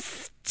the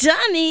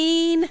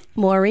stunning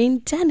Maureen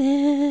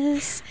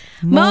Dennis.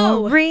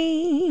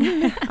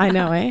 Maureen. I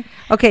know, eh?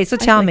 Okay, so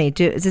tell me,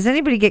 does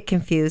anybody get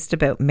confused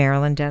about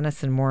Marilyn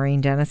Dennis and Maureen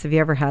Dennis? Have you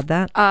ever had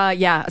that?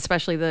 Yeah,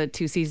 especially the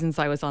 2 seasons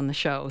I was on the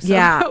show. So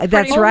Yeah,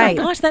 that's right.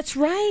 Oh my gosh, that's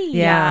right.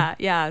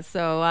 Yeah.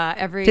 So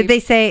Did they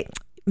say,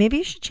 maybe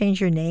you should change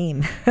your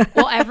name?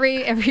 Well,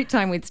 every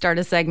time we'd start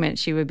a segment,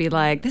 she would be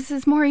like, "This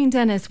is Maureen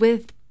Dennis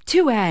with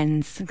 2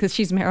 N's," because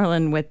she's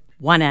Marilyn with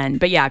one end.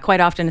 But yeah, quite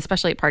often,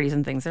 especially at parties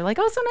and things, they're like,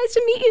 "Oh, so nice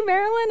to meet you,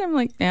 Marilyn." I'm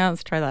like, "Yeah,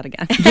 let's try that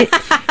again."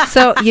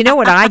 So you know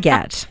what I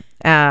get?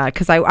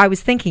 Because I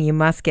was thinking you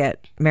must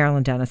get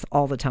Marilyn Dennis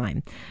all the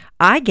time.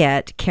 I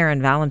get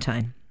Karen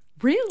Valentine.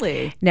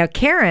 Really? Now,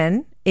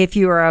 Karen, if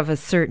you are of a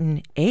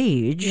certain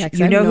age, Yeah, 'cause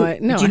you I know have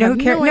who, no- do you know who I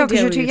have Karen? no No, idea because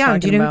you're what too you're young.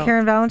 Do you know talking who about.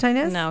 Karen Valentine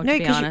is? No, to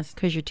be honest.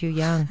 because you're too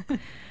young.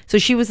 So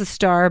she was a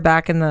star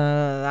back in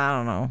the, I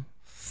don't know,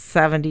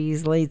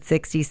 70s, late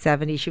 60s,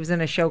 70s. She was in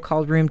a show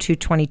called Room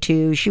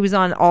 222. She was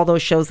on all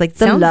those shows like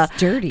Sounds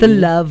dirty. The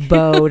Love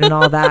Boat and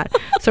all that.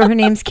 So her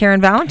name's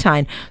Karen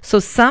Valentine. So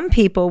some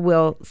people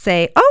will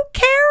say, "Oh,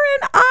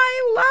 Karen,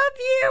 I love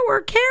you,"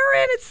 or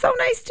 "Karen, it's so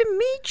nice to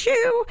meet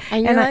you."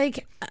 And you're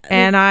like,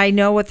 And I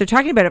know what they're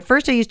talking about. At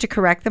first, I used to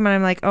correct them, and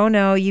I'm like, "Oh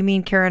no, you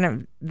mean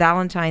Karen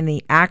Valentine,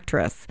 the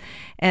actress?"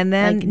 And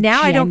then Like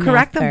now I don't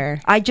correct them.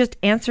 Jennifer. I just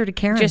answer to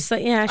Karen. just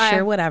like, yeah,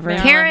 sure, whatever.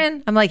 yeah.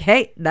 Karen. I'm like,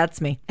 "Hey, that's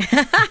me."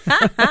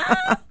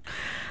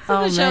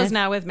 So the show's man.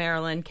 now with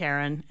Marilyn,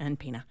 Karen, and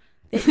Pina.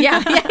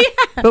 yeah, yeah,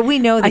 But we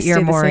know that stay you're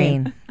the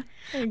Maureen.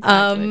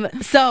 yeah.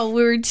 So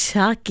we were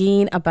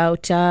talking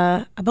about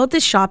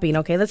this shopping.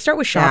 Okay, let's start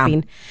with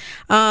shopping.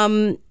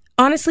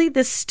 Honestly,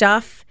 this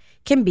stuff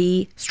can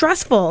be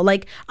stressful.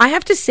 Like, I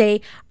have to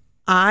say,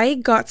 I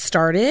got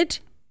started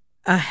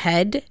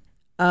ahead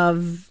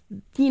of,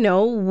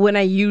 when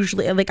I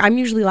usually, like, I'm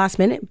usually last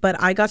minute, but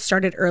I got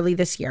started early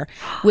this year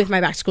with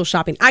my back to school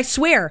shopping. I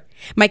swear,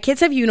 my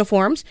kids have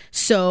uniforms,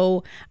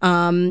 so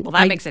Well,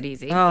 that makes it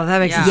easy. Oh, that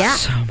makes yeah, it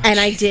so much. and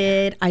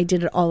I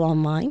did it all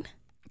online.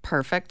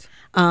 Perfect.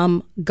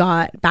 Got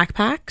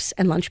backpacks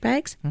and lunch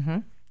bags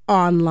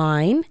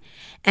online,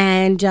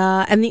 and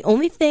the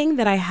only thing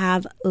that I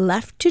have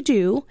left to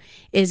do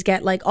is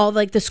get like all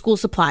like the school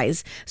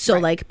supplies, so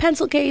like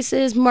pencil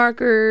cases,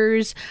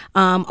 markers,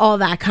 all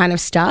that kind of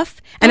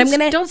stuff. And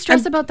Don't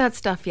stress about that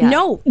stuff yet.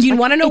 No, you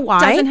want to know why?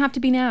 It doesn't have to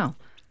be now.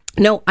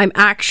 No, I'm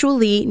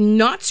actually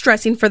not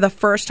stressing for the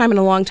first time in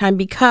a long time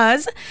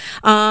because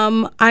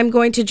I'm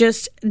going to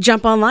just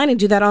jump online and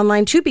do that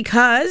online too,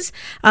 because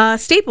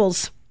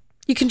Staples.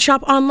 You can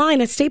shop online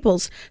at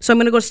Staples. So I'm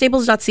going to go to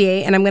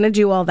staples.ca and I'm going to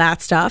do all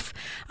that stuff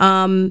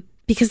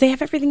because they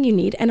have everything you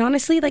need. And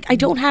honestly, like, I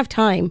don't have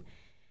time.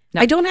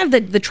 I don't have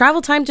the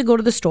travel time to go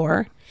to the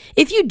store.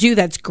 If you do,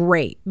 that's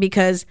great,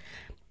 because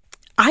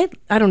I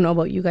don't know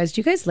about you guys. Do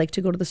you guys like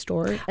to go to the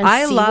store? And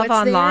I see love what's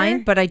online,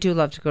 there? but I do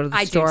love to go to the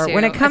I do store. too,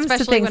 When it comes to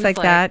especially things when like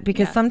it's that, like-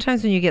 because yeah.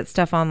 sometimes when you get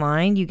stuff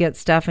online, you get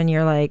stuff and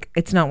you're like,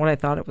 it's not what I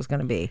thought it was going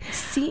to be.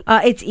 See,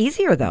 It's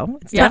easier though.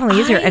 It's Yeah.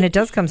 definitely easier, and it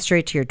does come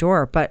straight to your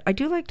door. But I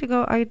do like to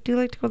go. I do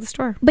like to go to the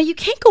store. but you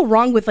can't go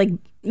wrong with like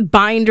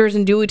binders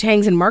and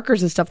duotangs and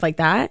markers and stuff like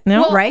that.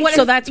 No. Well, right? what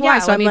So if- that's why. yeah,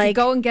 So I I'm mean, if you like,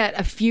 go and get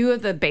a few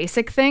of the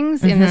basic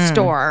things in the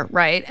store,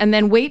 right? And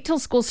then wait till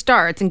school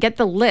starts and get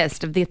the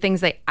list of the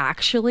things they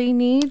actually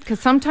need. Because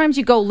sometimes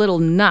you go a little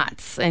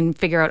nuts and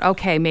figure out,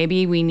 okay,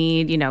 maybe we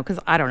need, because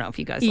I don't know if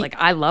you guys, like,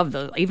 I love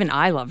those. Even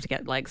I love to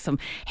get like some,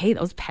 hey,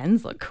 those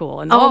pens look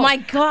cool. And Oh my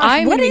gosh,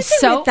 I'm what going to be is it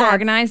so with that?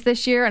 organized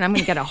this year. And I'm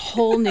going to get a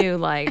whole new,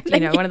 like,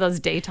 one of those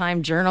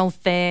daytime journal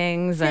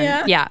things.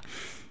 And yeah.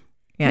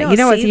 Yeah, No, you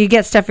know what? see- You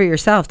get stuff for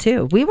yourself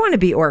too. We want to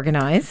be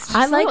organized.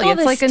 I like all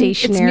it's the like it's New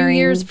stationery.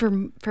 Year's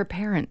for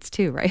parents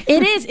too, right?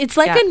 It is. It's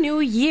like Yeah. a new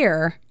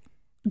year.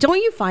 Don't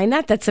you find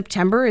that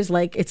September is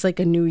like, it's like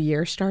a new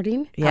year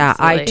starting? Yeah,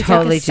 Absolutely. I It's like a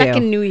totally do.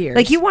 second New Year's.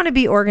 Like, you want to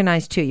be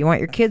organized too. You want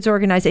your kids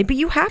organized, but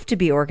you have to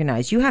be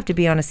organized. You have to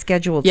be on a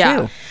schedule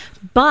Yeah. too.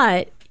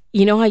 But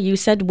you know how you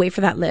said wait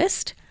for that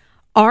list?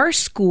 Our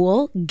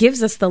school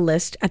gives us the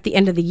list at the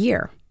end of the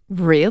year.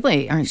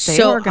 Really? Aren't they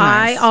So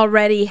organized? I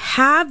already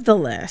have the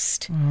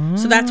list.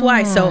 So that's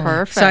why. So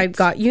Perfect. I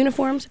got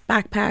uniforms,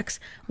 backpacks,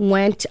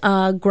 went,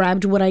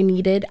 grabbed what I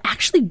needed.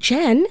 Actually,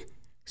 Jen,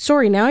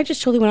 sorry, now I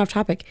just totally went off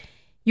topic.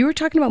 You were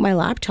talking about my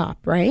laptop,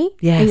 right?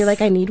 Yes. And you're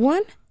like, I need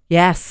one?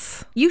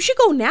 Yes. You should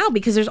go now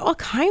because there's all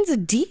kinds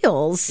of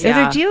deals. Are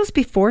there deals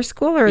before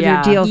school or are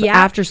Yeah. there deals Yeah.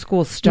 after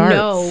school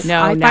starts? No,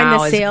 I find now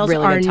the is sales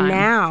really are good time.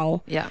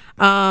 now. Yeah.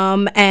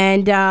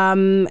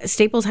 And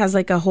Staples has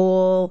like a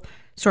whole,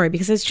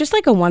 because it's just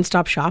like a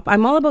one-stop shop.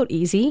 I'm all about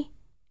easy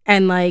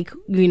and like,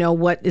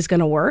 what is going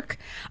to work.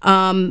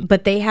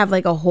 But they have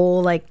like a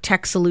whole like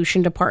tech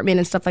solution department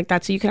and stuff like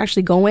that. So you can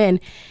actually go in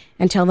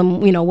and tell them,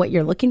 what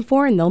you're looking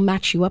for, and they'll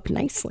match you up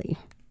nicely.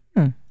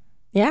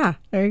 Yeah.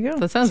 There you go.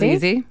 That sounds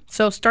easy.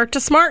 So start to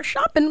smart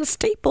shopping with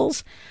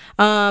Staples.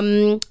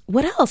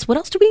 What else? What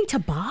else do we need to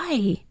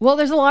buy? Well,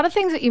 there's a lot of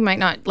things that you might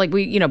not like.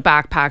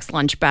 Backpacks,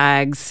 lunch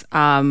bags,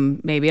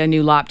 maybe a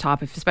new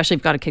laptop, especially if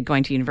you've got a kid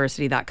going to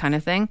university, that kind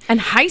of thing. And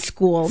high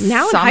school.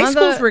 Now Some high of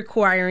school's the-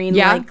 requiring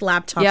like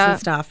laptops and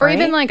stuff, Or right?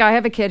 even like I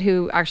have a kid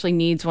who actually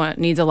needs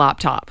a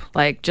laptop,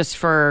 like just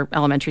for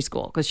elementary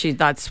school, because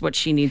that's what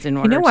she needs in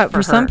order. You know what?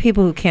 For some her.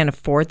 people who can't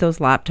afford those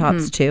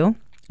laptops too,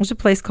 there's a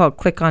place called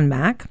Click on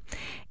Mac.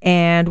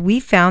 And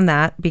we found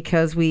that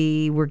because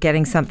we were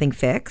getting something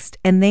fixed,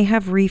 and they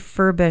have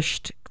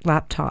refurbished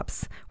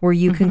laptops where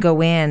you can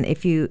go in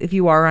if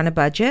you are on a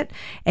budget,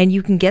 and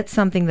you can get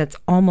something that's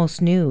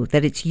almost new,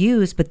 that it's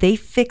used, but they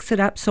fix it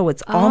up so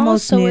it's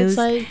almost so new. it's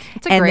like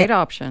It's a great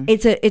option.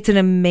 It's an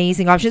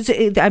amazing option.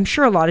 I'm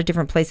sure a lot of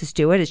different places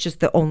do it. It's just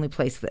the only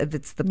place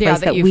that's the place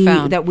that you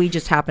found. that we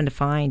just happen to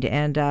find,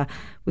 and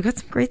we got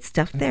some great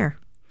stuff there.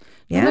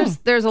 Yeah,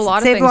 There's a lot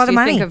of Save things a lot of you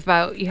money. think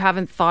about. You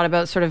haven't thought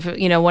about sort of,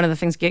 one of the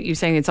things get you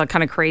saying it's like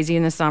kind of crazy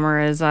in the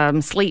summer is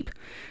sleep.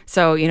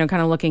 So,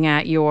 kind of looking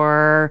at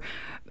your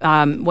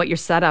what your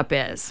setup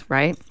is,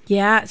 right?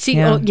 yeah. See,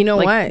 Yeah. oh, you know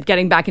Like what?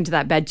 getting back into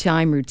that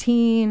bedtime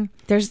routine.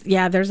 There's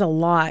a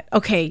lot.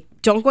 Okay,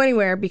 don't go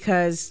anywhere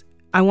because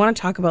I want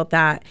to talk about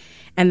that,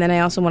 and then I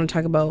also want to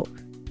talk about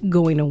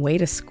going away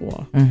to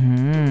school.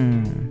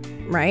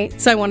 Right?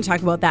 So I want to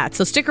talk about that.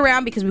 So stick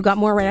around because we've got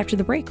more right after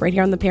the break, right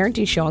here on The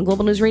Parenting Show on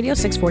Global News Radio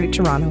 640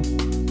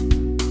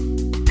 Toronto.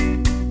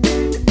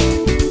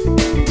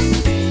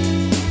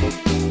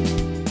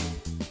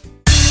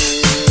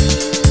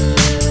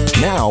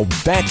 Now,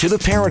 back to The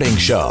Parenting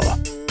Show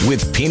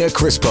with Pina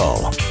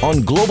Crispo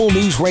on Global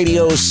News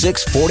Radio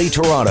 640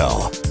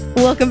 Toronto.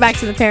 Welcome back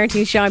to The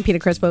Parenting Show. I'm Pina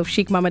Crispo of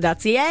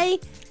chicmama.ca.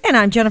 And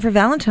I'm Jennifer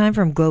Valentine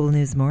from Global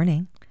News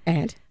Morning.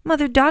 And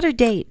Mother-daughter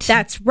date.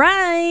 that's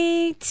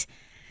right.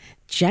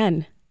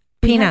 Jen.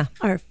 we Pina. have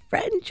our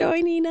friend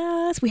joining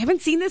us. We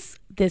haven't seen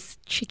this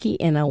chickie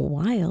in a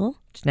while.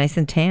 It's nice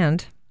and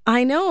tanned.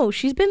 I know.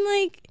 She's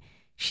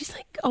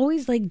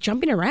always like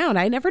jumping around.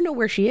 I never know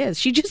where she is.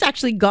 She just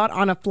actually got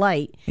on a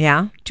flight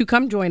Yeah. to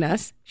come join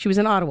us. She was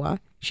in Ottawa.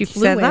 She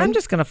flew Said, in. I'm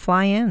just going to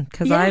fly in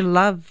because Yeah. I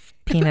love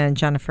Pina and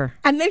Jennifer.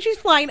 And then she's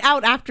flying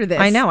out after this.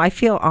 I know. I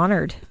feel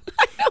honored.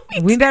 I know,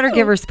 me We better too.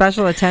 give her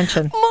special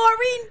attention.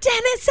 Maureen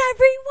Dennis,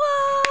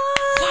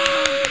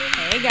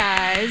 everyone. Hey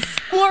guys.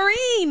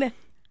 Maureen,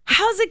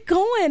 how's it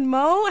going,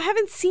 Mo? I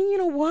haven't seen you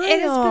in a while.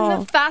 It has been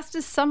the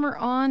fastest summer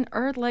on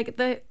earth.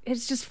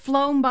 It's just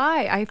flown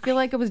by. I feel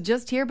like it was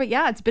just here, but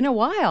yeah, it's been a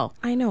while.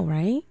 I know,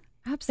 right?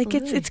 Absolutely.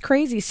 Like it's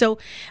crazy. So,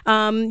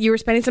 you were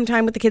spending some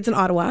time with the kids in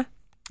Ottawa.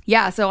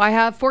 Yeah, so I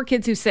have 4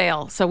 kids who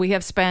sail. So we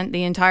have spent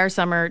the entire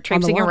summer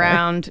traipsing water.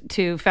 around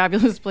to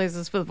fabulous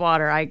places with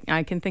water. I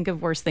can think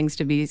of worse things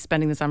to be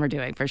spending the summer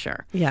doing for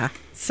sure. Yeah.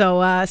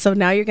 So, so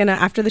now you're gonna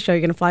after the show, you're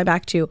gonna fly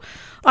back to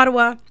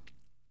Ottawa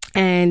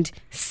and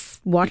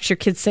watch your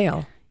kids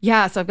sail.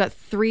 Yeah, so I've got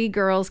 3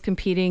 girls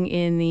competing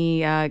in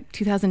the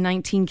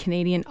 2019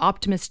 Canadian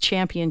Optimist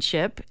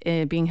Championship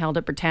being held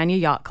at Britannia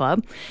Yacht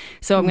Club.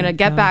 So I'm going to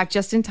get back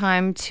just in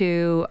time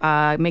to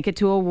make it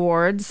to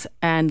awards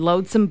and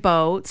load some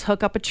boats,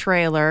 hook up a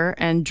trailer,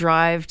 and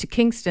drive to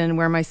Kingston,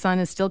 where my son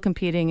is still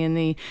competing in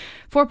the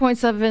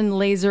 4.7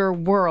 Laser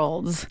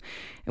Worlds.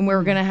 And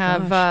we're going to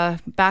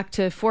have back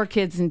to 4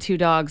 kids and 2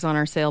 dogs on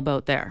our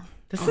sailboat there.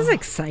 This is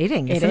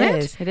exciting, isn't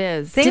is. It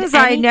is. Things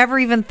I never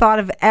even thought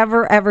of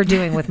ever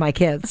doing with my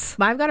kids.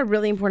 I've got a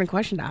really important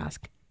question to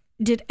ask.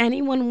 Did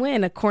anyone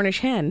win a Cornish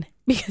hen?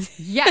 Because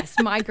Yes,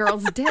 my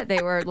girls did.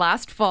 They were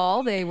last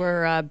fall. They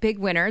were big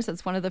winners.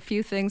 It's one of the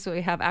few things we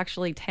have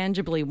actually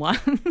tangibly won,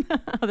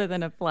 other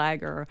than a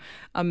flag or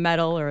a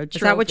medal or a trophy.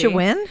 Is that what you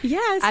win?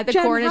 yes, At the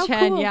Jen, Cornish how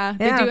hen, cool. yeah.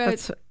 Yeah, They do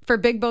that's- for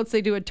big boats,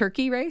 they do a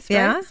turkey race, right?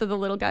 Yeah. So the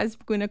little guys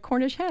win a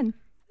Cornish hen.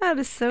 That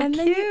is so And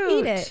cute. then you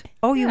eat it.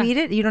 Oh, you eat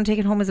it? You don't take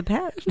it home as a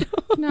pet?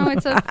 No,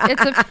 it's a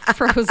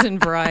frozen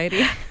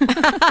variety.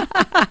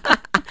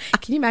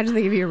 Can you imagine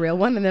they give you a real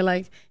one and they're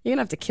like, you're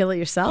gonna have to kill it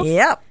yourself?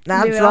 Yep.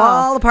 That's it all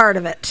all. a part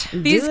of it.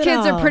 These Do it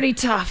kids all. are pretty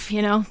tough,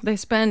 They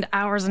spend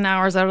hours and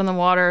hours out on the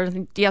water.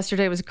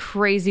 Yesterday was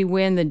crazy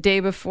wind. The day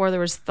before there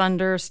was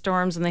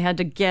thunderstorms and they had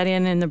to get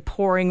in the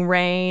pouring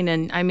rain.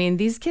 And I mean,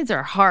 these kids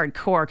are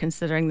hardcore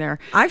considering they're.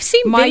 I've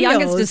seen My videos.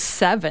 youngest is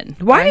 7.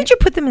 Why right? did you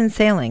put them in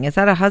sailing? Is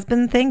that a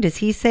husband thing? Does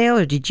he sail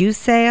or did you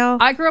sail?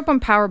 I grew up on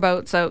power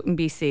boats out in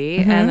BC,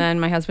 and then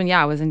my husband,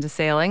 was into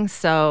sailing.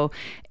 So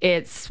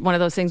it's one of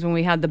those things when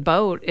we had the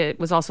boat, it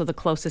was also the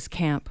closest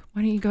camp.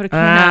 Why don't you go to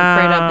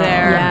camp right up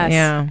there? Yes.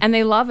 Yeah. And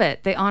they love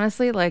it. They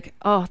honestly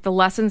the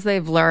lessons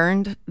they've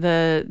learned,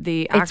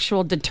 the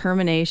actual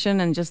determination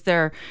and just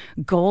their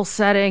goal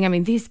setting. I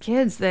mean, these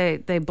kids, they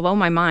blow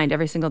my mind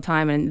every single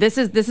time. And this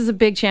is a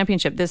big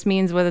championship. This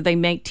means whether they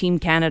make Team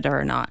Canada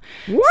or not.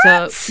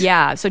 What? So,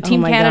 yeah. So Team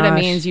my Canada gosh.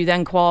 means you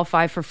then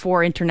qualify for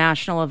 4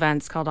 international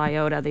events called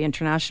IOTA, the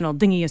International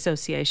Dinghy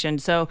Association.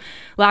 So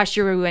last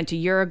year we went to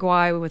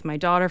Uruguay with my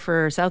daughter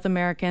for South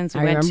Americans.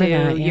 We I went to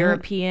remember that, yeah.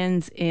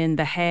 Europeans in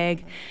The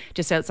Hague,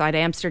 just outside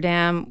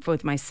Amsterdam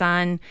with my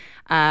son.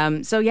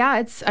 So yeah,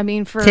 it's, I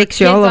mean, for Takes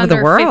you kids all over the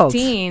under world.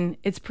 15,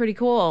 it's pretty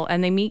cool.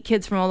 And they meet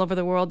kids from all over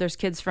the world. There's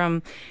kids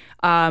from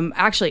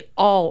actually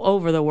all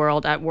over the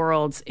world at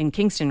Worlds in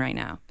Kingston right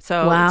now.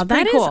 So Wow, it's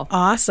pretty that is cool.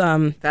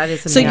 awesome. That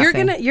is So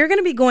amazing. you're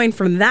gonna be going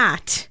from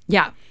that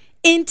Yeah.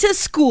 into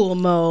school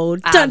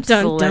mode. Dun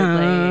dun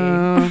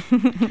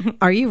dun.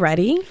 Are you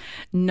ready?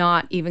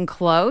 not even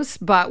close,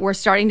 but we're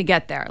starting to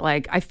get there.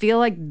 Like, I feel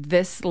like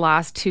this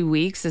last 2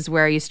 weeks is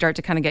where you start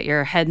to kind of get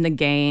your head in the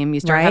game. You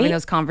start having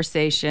those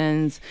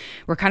conversations.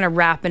 We're kind of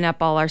wrapping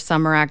up all our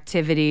summer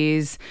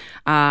activities.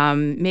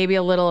 Maybe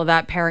a little of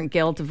that parent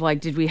guilt of like,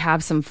 did we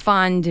have some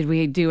fun? Did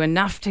we do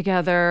enough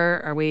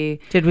together?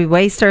 Did we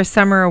waste our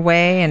summer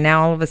away? And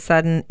now all of a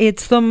sudden,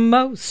 it's the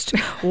most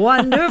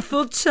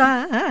wonderful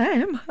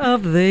time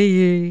of the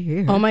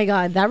year. Oh my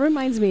God, that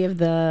reminds me of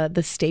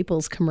the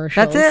Staples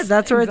commercials. That's it.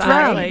 That's where it's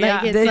Exactly. from.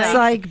 Yeah. It's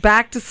like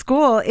back to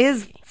school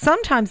is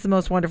sometimes the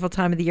most wonderful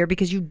time of the year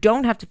because you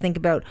don't have to think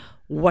about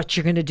what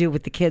you're going to do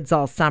with the kids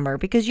all summer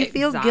because you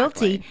feel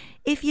guilty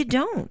if you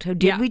don't.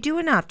 Did we do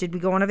enough? Did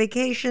we go on a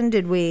vacation?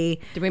 Did we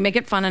make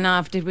it fun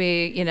enough? Did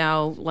we,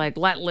 like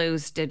let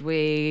loose? Did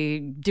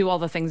we do all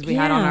the things we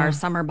had on our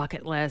summer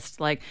bucket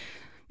list? Like,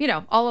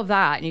 all of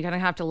that. And you kind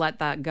of have to let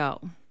that go.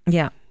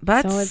 Yeah,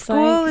 but So it's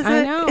school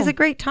like, is a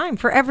great time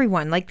for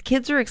everyone. Like the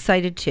kids are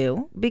excited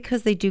too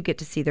because they do get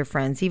to see their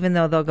friends, even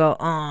though they'll go,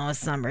 "Oh,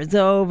 summer's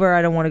over.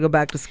 I don't want to go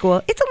back to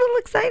school." It's a little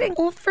exciting.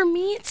 Well, for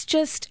me,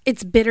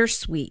 it's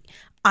bittersweet.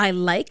 I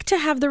like to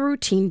have the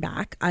routine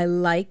back. I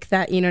like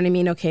that, you know what I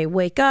mean? Okay,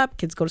 wake up,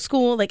 kids go to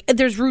school. Like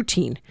there's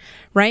routine,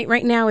 right?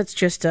 Right now it's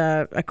just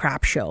a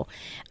crap show.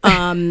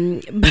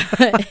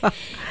 But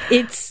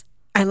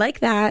I like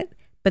that,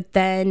 but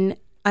then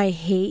I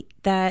hate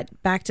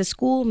that back to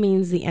school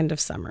means the end of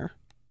summer.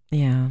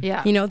 Yeah.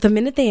 Yeah. The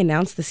minute they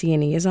announce the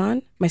CNE is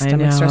on, my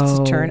stomach starts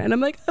to turn, and I'm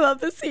like, I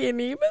love the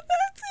CNE, but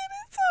that's it.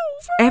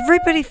 It's over.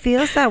 Everybody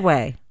feels that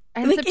way.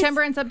 And Like,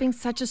 September ends up being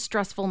such a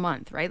stressful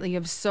month, right? Like you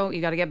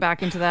got to get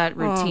back into that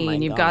my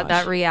routine. You've got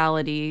gosh. that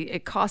reality.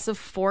 It costs a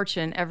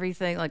fortune.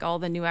 Everything, like all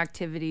the new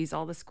activities,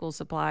 all the school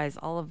supplies,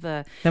 all of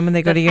the. Then when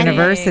they go to things,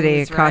 university,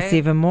 it costs right?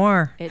 even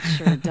more. It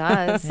sure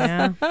does.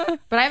 Yeah.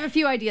 But I have a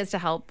few ideas to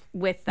help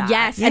with that.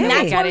 Yes, Yeah. and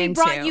that's Get why we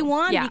into. brought you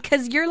on Yeah.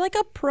 because you're like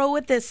a pro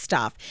at this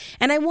stuff.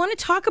 And I want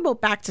to talk about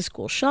back to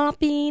school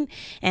shopping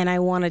and I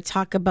want to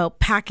talk about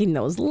packing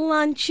those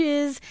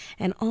lunches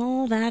and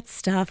all that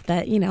stuff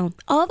that,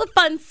 all the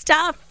fun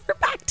stuff for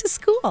back to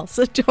school.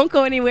 So don't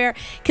go anywhere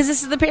because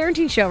this is the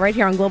Parenting Show right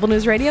here on Global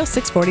News Radio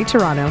 640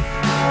 Toronto.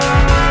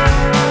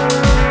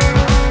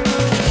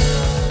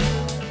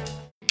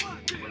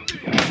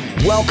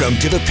 Welcome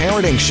to the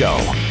Parenting Show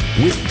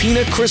with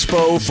Pina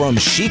Crispo from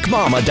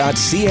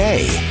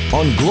chicmama.ca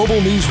on Global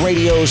News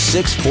Radio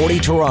 640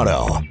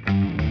 Toronto.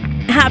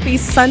 Happy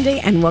Sunday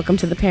and welcome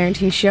to the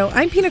Parenting Show.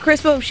 I'm Pina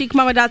Crispo of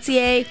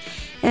chicmama.ca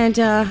and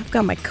I've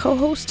got my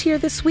co-host here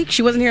this week.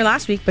 She wasn't here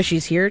last week, but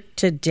she's here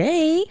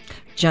today.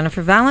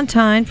 Jennifer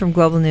Valentine from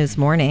Global News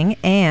Morning,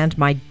 and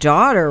my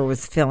daughter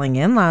was filling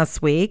in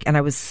last week, and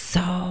I was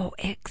so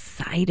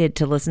excited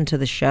to listen to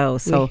the show.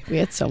 So we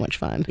had so much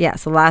fun. yeah,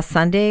 so last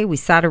Sunday we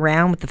sat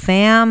around with the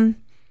fam,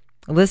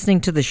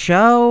 listening to the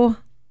show,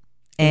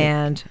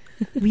 and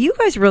you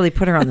guys really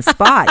put her on the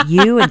spot.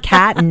 You and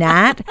Kat and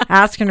Nat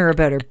asking her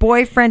about her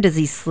boyfriend. Does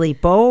he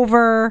sleep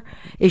over?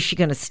 Is she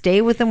going to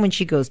stay with him when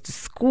she goes to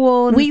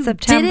school in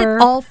September? We did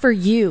it all for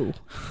you.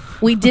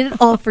 We did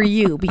it all for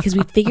you because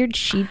we figured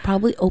she'd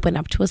probably open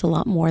up to us a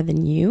lot more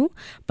than you.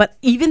 But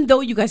even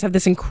though you guys have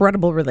this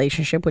incredible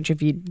relationship, which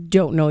if you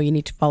don't know, you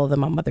need to follow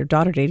them on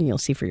Mother-Daughter Dating, you'll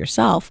see for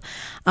yourself.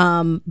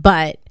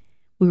 But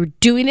we were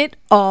doing it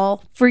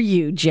all for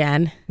you,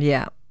 Jen.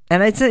 Yeah.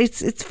 And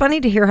it's funny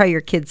to hear how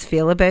your kids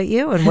feel about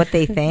you and what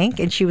they think.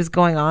 And she was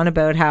going on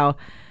about how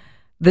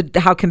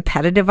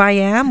competitive I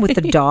am with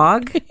the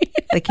dog.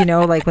 Like,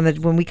 like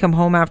when we come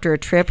home after a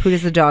trip, who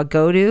does the dog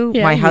go to?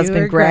 Yeah, my you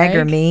husband, or Greg,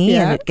 or Greg. me?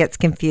 Yeah. And it gets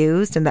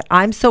confused. And that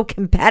I'm so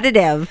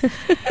competitive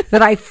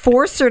that I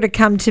force her to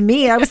come to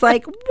me. I was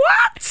like,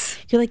 what?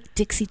 You're like,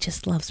 Dixie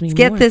just loves me more.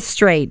 Get this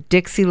straight.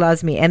 Dixie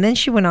loves me. And then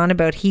she went on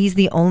about he's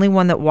the only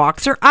one that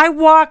walks her. I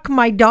walk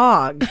my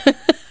dog.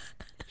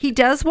 He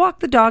does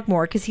walk the dog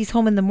more because he's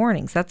home in the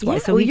mornings. That's why. Yeah,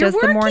 So he you're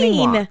does the morning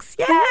working. walks.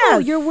 Hello,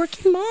 Yes. you're a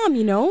working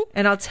mom,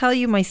 And I'll tell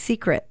you my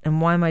secret and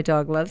why my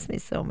dog loves me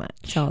so much.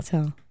 Tell.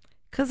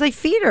 Because I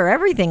feed her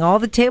everything, all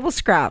the table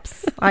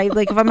scraps.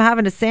 If I'm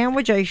having a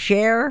sandwich, I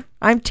share.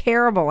 I'm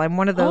terrible. I'm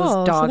one of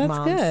those dog so that's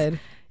moms. good.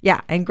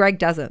 Yeah, and Greg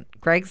doesn't.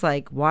 Greg's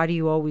like, why do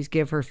you always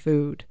give her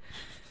food?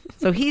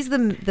 So he's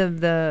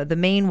the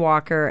main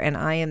walker, and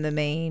I am the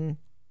main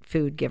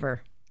food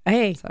giver.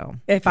 Hey, So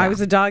if I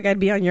was a dog, I'd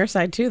be on your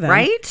side too then.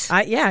 Right?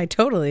 I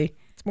totally.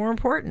 It's more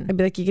important. I'd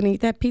be like, you gonna eat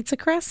that pizza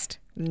crust?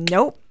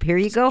 Nope. Here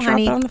you go, Drop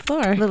honey. it on the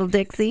floor. Little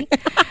Dixie.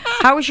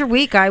 How was your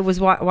week? I was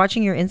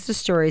watching your Insta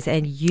stories,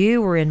 and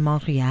you were in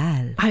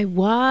Montreal. I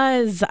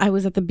was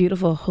at the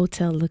beautiful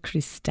Hotel Le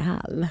Cristal.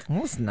 That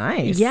was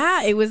nice.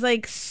 Yeah, it was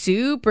like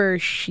super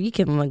chic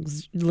and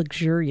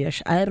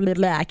luxurious. I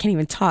can't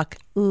even talk.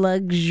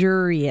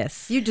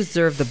 Luxurious. You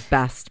deserve the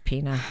best,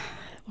 Pina.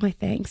 Why,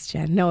 thanks,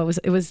 Jen. No,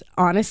 it was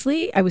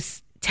honestly, I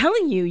was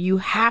telling you, you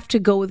have to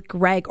go with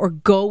Greg or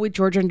go with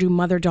Georgia and do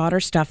mother-daughter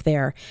stuff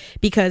there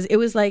because it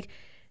was like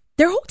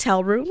their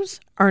hotel rooms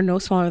are no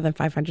smaller than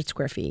 500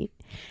 square feet.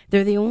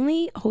 They're the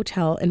only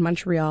hotel in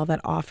Montreal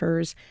that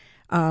offers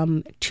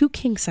 2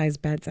 king-size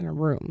beds in a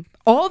room.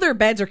 All their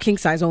beds are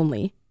king-size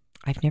only.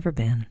 I've never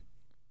been.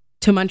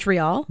 To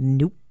Montreal?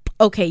 Nope.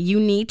 Okay, you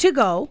need to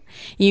go.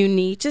 You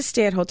need to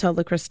stay at Hotel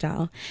Le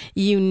Cristal.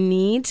 You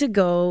need to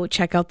go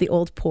check out the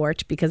Old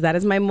Port because that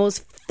is my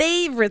most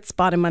favorite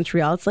spot in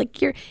Montreal. It's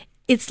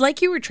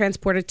like you were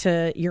transported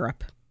to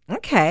Europe.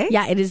 Okay.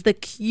 Yeah, it is the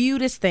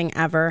cutest thing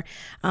ever.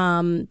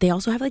 They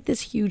also have like this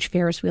huge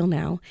Ferris wheel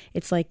now.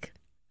 It's like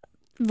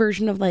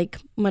version of like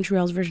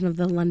Montreal's version of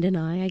the London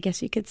Eye, I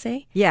guess you could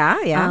say. Yeah.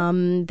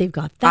 They've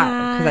got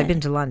that Because I've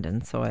been to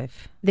London, so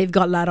They've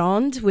got La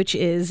Ronde, which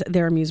is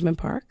their amusement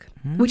park,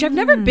 which I've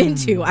never been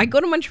to. I go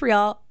to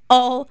Montreal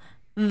all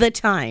the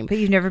time. But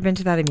you've never been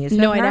to that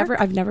amusement No, park?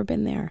 I've never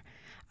been there.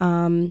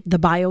 The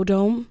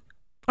Biodome.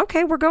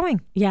 Okay, we're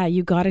going. Yeah,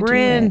 you got to do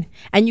in. it.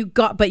 And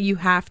but you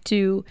have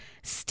to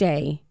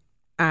stay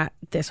at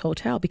this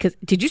hotel because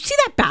did you see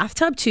that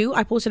bathtub too?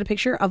 I posted a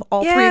picture of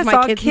all three of my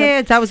all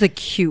kids. That was a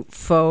cute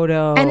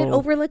photo. And it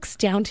overlooks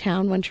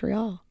downtown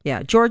Montreal.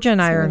 Yeah, Georgia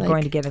and I are like-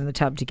 going to get in the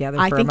tub together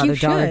I for a think you Mother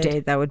Daughter should.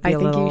 date. That would be I a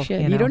think little. you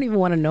should. You know. You don't even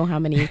want to know how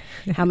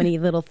many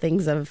little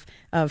things of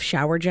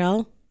shower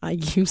gel I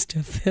used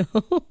to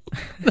fill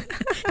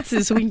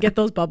so we can get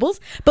those bubbles.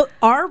 But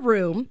our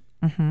room,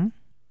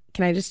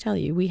 can I just tell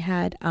you, we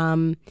had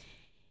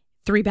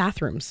 3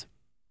 bathrooms.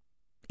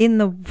 In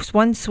the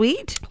one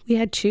suite? We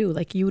had 2.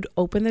 Like you would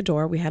open the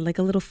door. We had like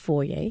a little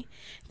foyer.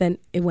 Then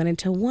it went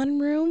into one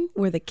room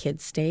where the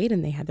kids stayed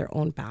and they had their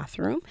own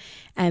bathroom.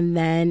 And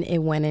then it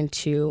went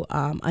into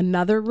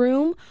another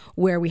room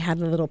where we had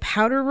a little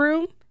powder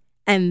room.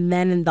 And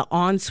then in the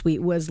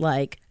ensuite was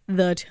like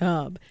the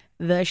tub,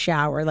 the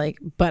shower,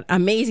 but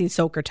amazing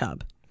soaker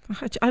tub.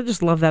 I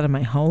just love that in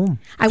my home.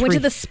 I went to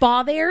the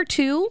spa there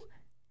too.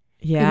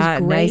 Yeah,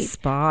 It was great. nice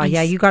spa.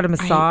 Yeah, you got a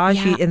massage,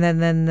 yeah. and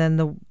then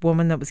the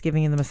woman that was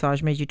giving you the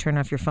massage made you turn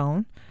off your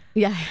phone.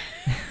 Yeah.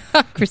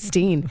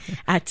 Christine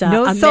at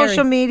No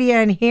social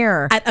media in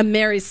here. at a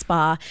Mary's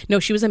spa. No,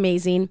 she was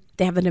amazing.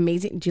 They have an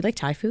amazing. Do you like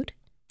Thai food?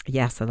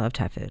 Yes, I love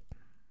Thai food.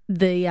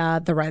 They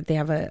have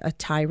a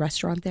Thai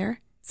restaurant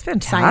there. It's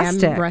fantastic.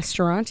 Siam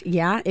restaurant.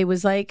 Yeah, it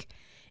was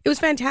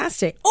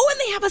fantastic. Oh,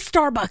 and they have a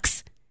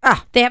Starbucks.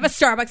 They have a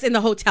Starbucks in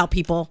the hotel,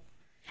 people.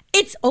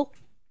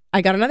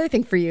 I got another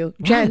thing for you.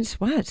 Jen,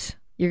 What?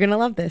 you're going to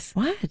love this.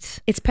 What?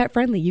 It's pet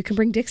friendly. You can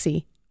bring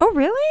Dixie. Oh,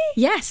 really?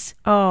 Yes.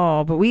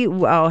 Oh, but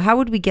how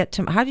would we get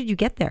to, how did you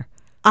get there?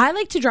 I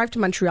like to drive to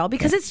Montreal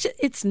because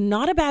it's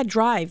not a bad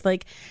drive.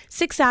 Like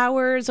 6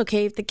 hours.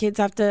 Okay, if the kids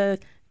have to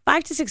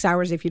 5 to 6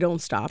 hours if you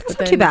don't stop. That's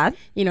not too bad.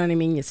 You know what I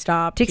mean? You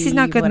stop. Dixie's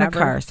not good in the whatever.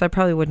 car, so I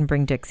probably wouldn't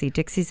bring Dixie.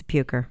 Dixie's a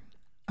puker.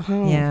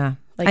 Oh. Yeah.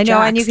 Like I know,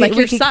 Jax, and you like we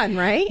your son,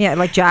 right? Yeah,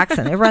 like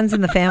Jackson. It runs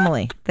in the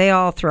family. They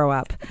all throw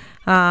up.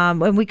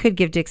 And we could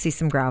give Dixie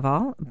some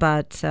Gravol,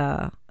 but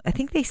I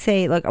think they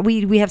say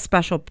we have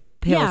special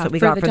pills that we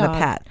got for the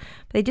pet.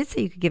 But they did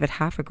say you could give it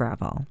half a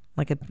Gravol,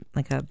 like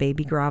a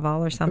baby Gravol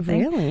or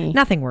something. Really?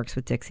 Nothing works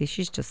with Dixie.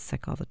 She's just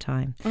sick all the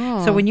time.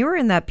 Oh. So when you were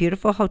in that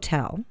beautiful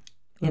hotel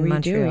in were you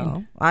Montreal,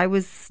 doing? I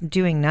was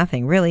doing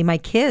nothing really. My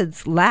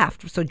kids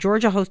left. So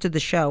Georgia hosted the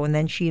show, and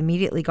then she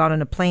immediately got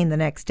on a plane the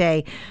next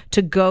day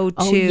to go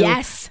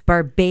to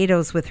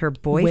Barbados with her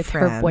boyfriend. With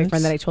her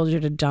boyfriend that I told you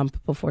to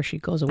dump before she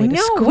goes away to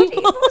No, school.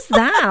 what was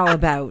that all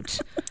about?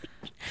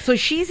 So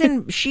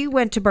she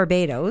went to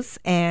Barbados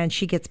and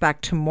she gets back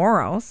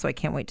tomorrow. So I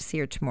can't wait to see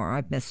her tomorrow.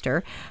 I've missed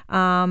her.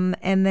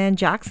 And then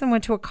Jackson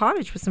went to a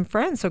cottage with some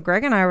friends. So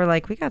Greg and I were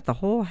like, we got the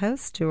whole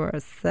house to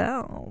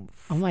ourselves.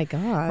 Oh my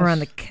gosh. We're on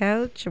the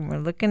couch and we're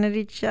looking at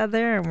each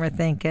other and we're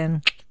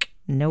thinking,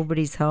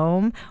 nobody's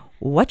home.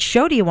 What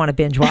show do you want to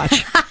binge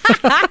watch?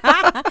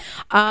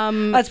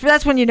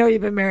 That's when you know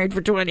you've been married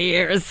for 20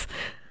 years.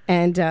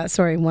 And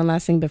sorry, one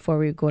last thing before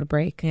we go to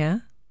break. Yeah.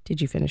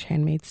 Did you finish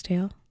Handmaid's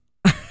Tale?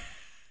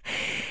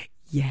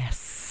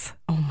 Yes.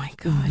 Oh my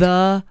God.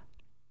 The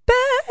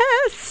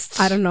best.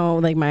 I don't know,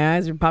 like my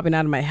eyes are popping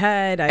out of my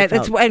head.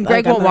 And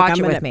Greg won't watch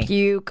it with me.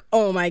 Puke.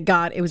 Oh my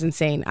God, it was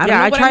insane. I don't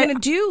know what I'm going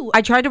to do.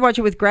 I tried to watch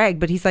it with Greg,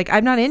 but he's like,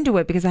 I'm not into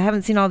it because I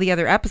haven't seen all the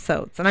other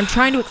episodes. And I'm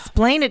trying to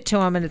explain it to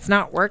him and it's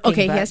not working.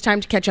 Okay, he has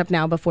time to catch up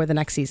now before the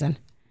next season.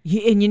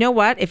 And you know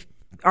what? If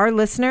our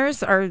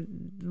listeners are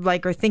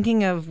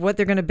thinking of what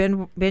they're going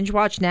to binge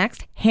watch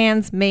next,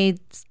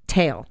 Handmaid's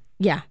Tale.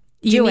 Yeah.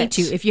 You need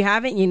to. If you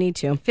haven't, you need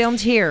to.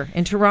 Filmed here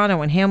in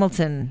Toronto and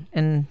Hamilton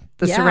and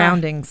the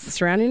surroundings. The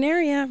surrounding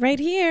area right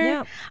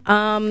here.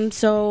 Yeah.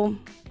 So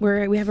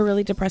we have a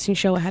really depressing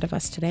show ahead of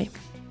us today.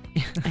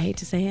 I hate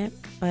to say it,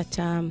 but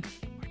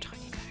we're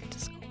talking back to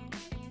school.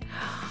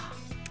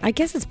 I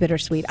guess it's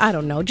bittersweet. I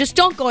don't know. Just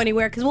don't go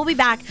anywhere because we'll be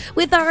back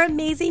with our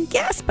amazing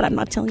guest, but I'm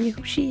not telling you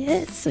who she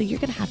is, so you're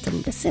going to have to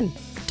listen.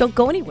 Don't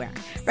go anywhere.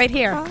 Right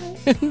here,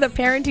 The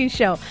Parenting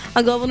Show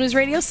on Global News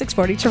Radio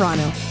 640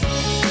 Toronto.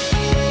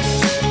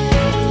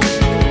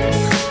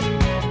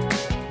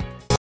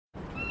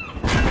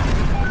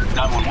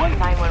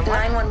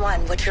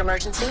 What's your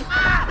emergency?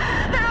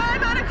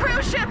 I'm on a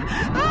cruise ship.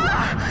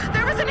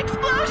 There was an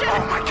explosion.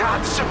 Oh my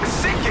God, the ship is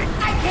sinking.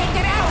 I can't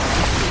get out.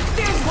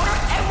 There's water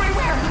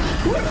everywhere.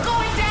 We're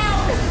going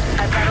down.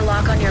 I've got a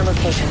lock on your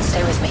location.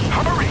 Stay with me.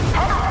 Hurry,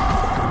 hurry.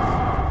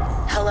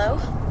 Hello?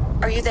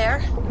 Are you there?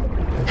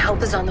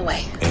 Help is on the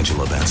way.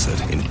 Angela Bassett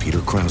and Peter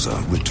Krause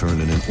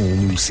return in an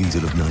all-new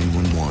season of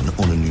 911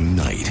 on a new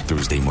night.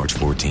 Thursday, March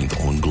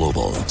 14th on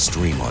Global.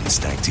 Stream on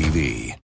Stack TV.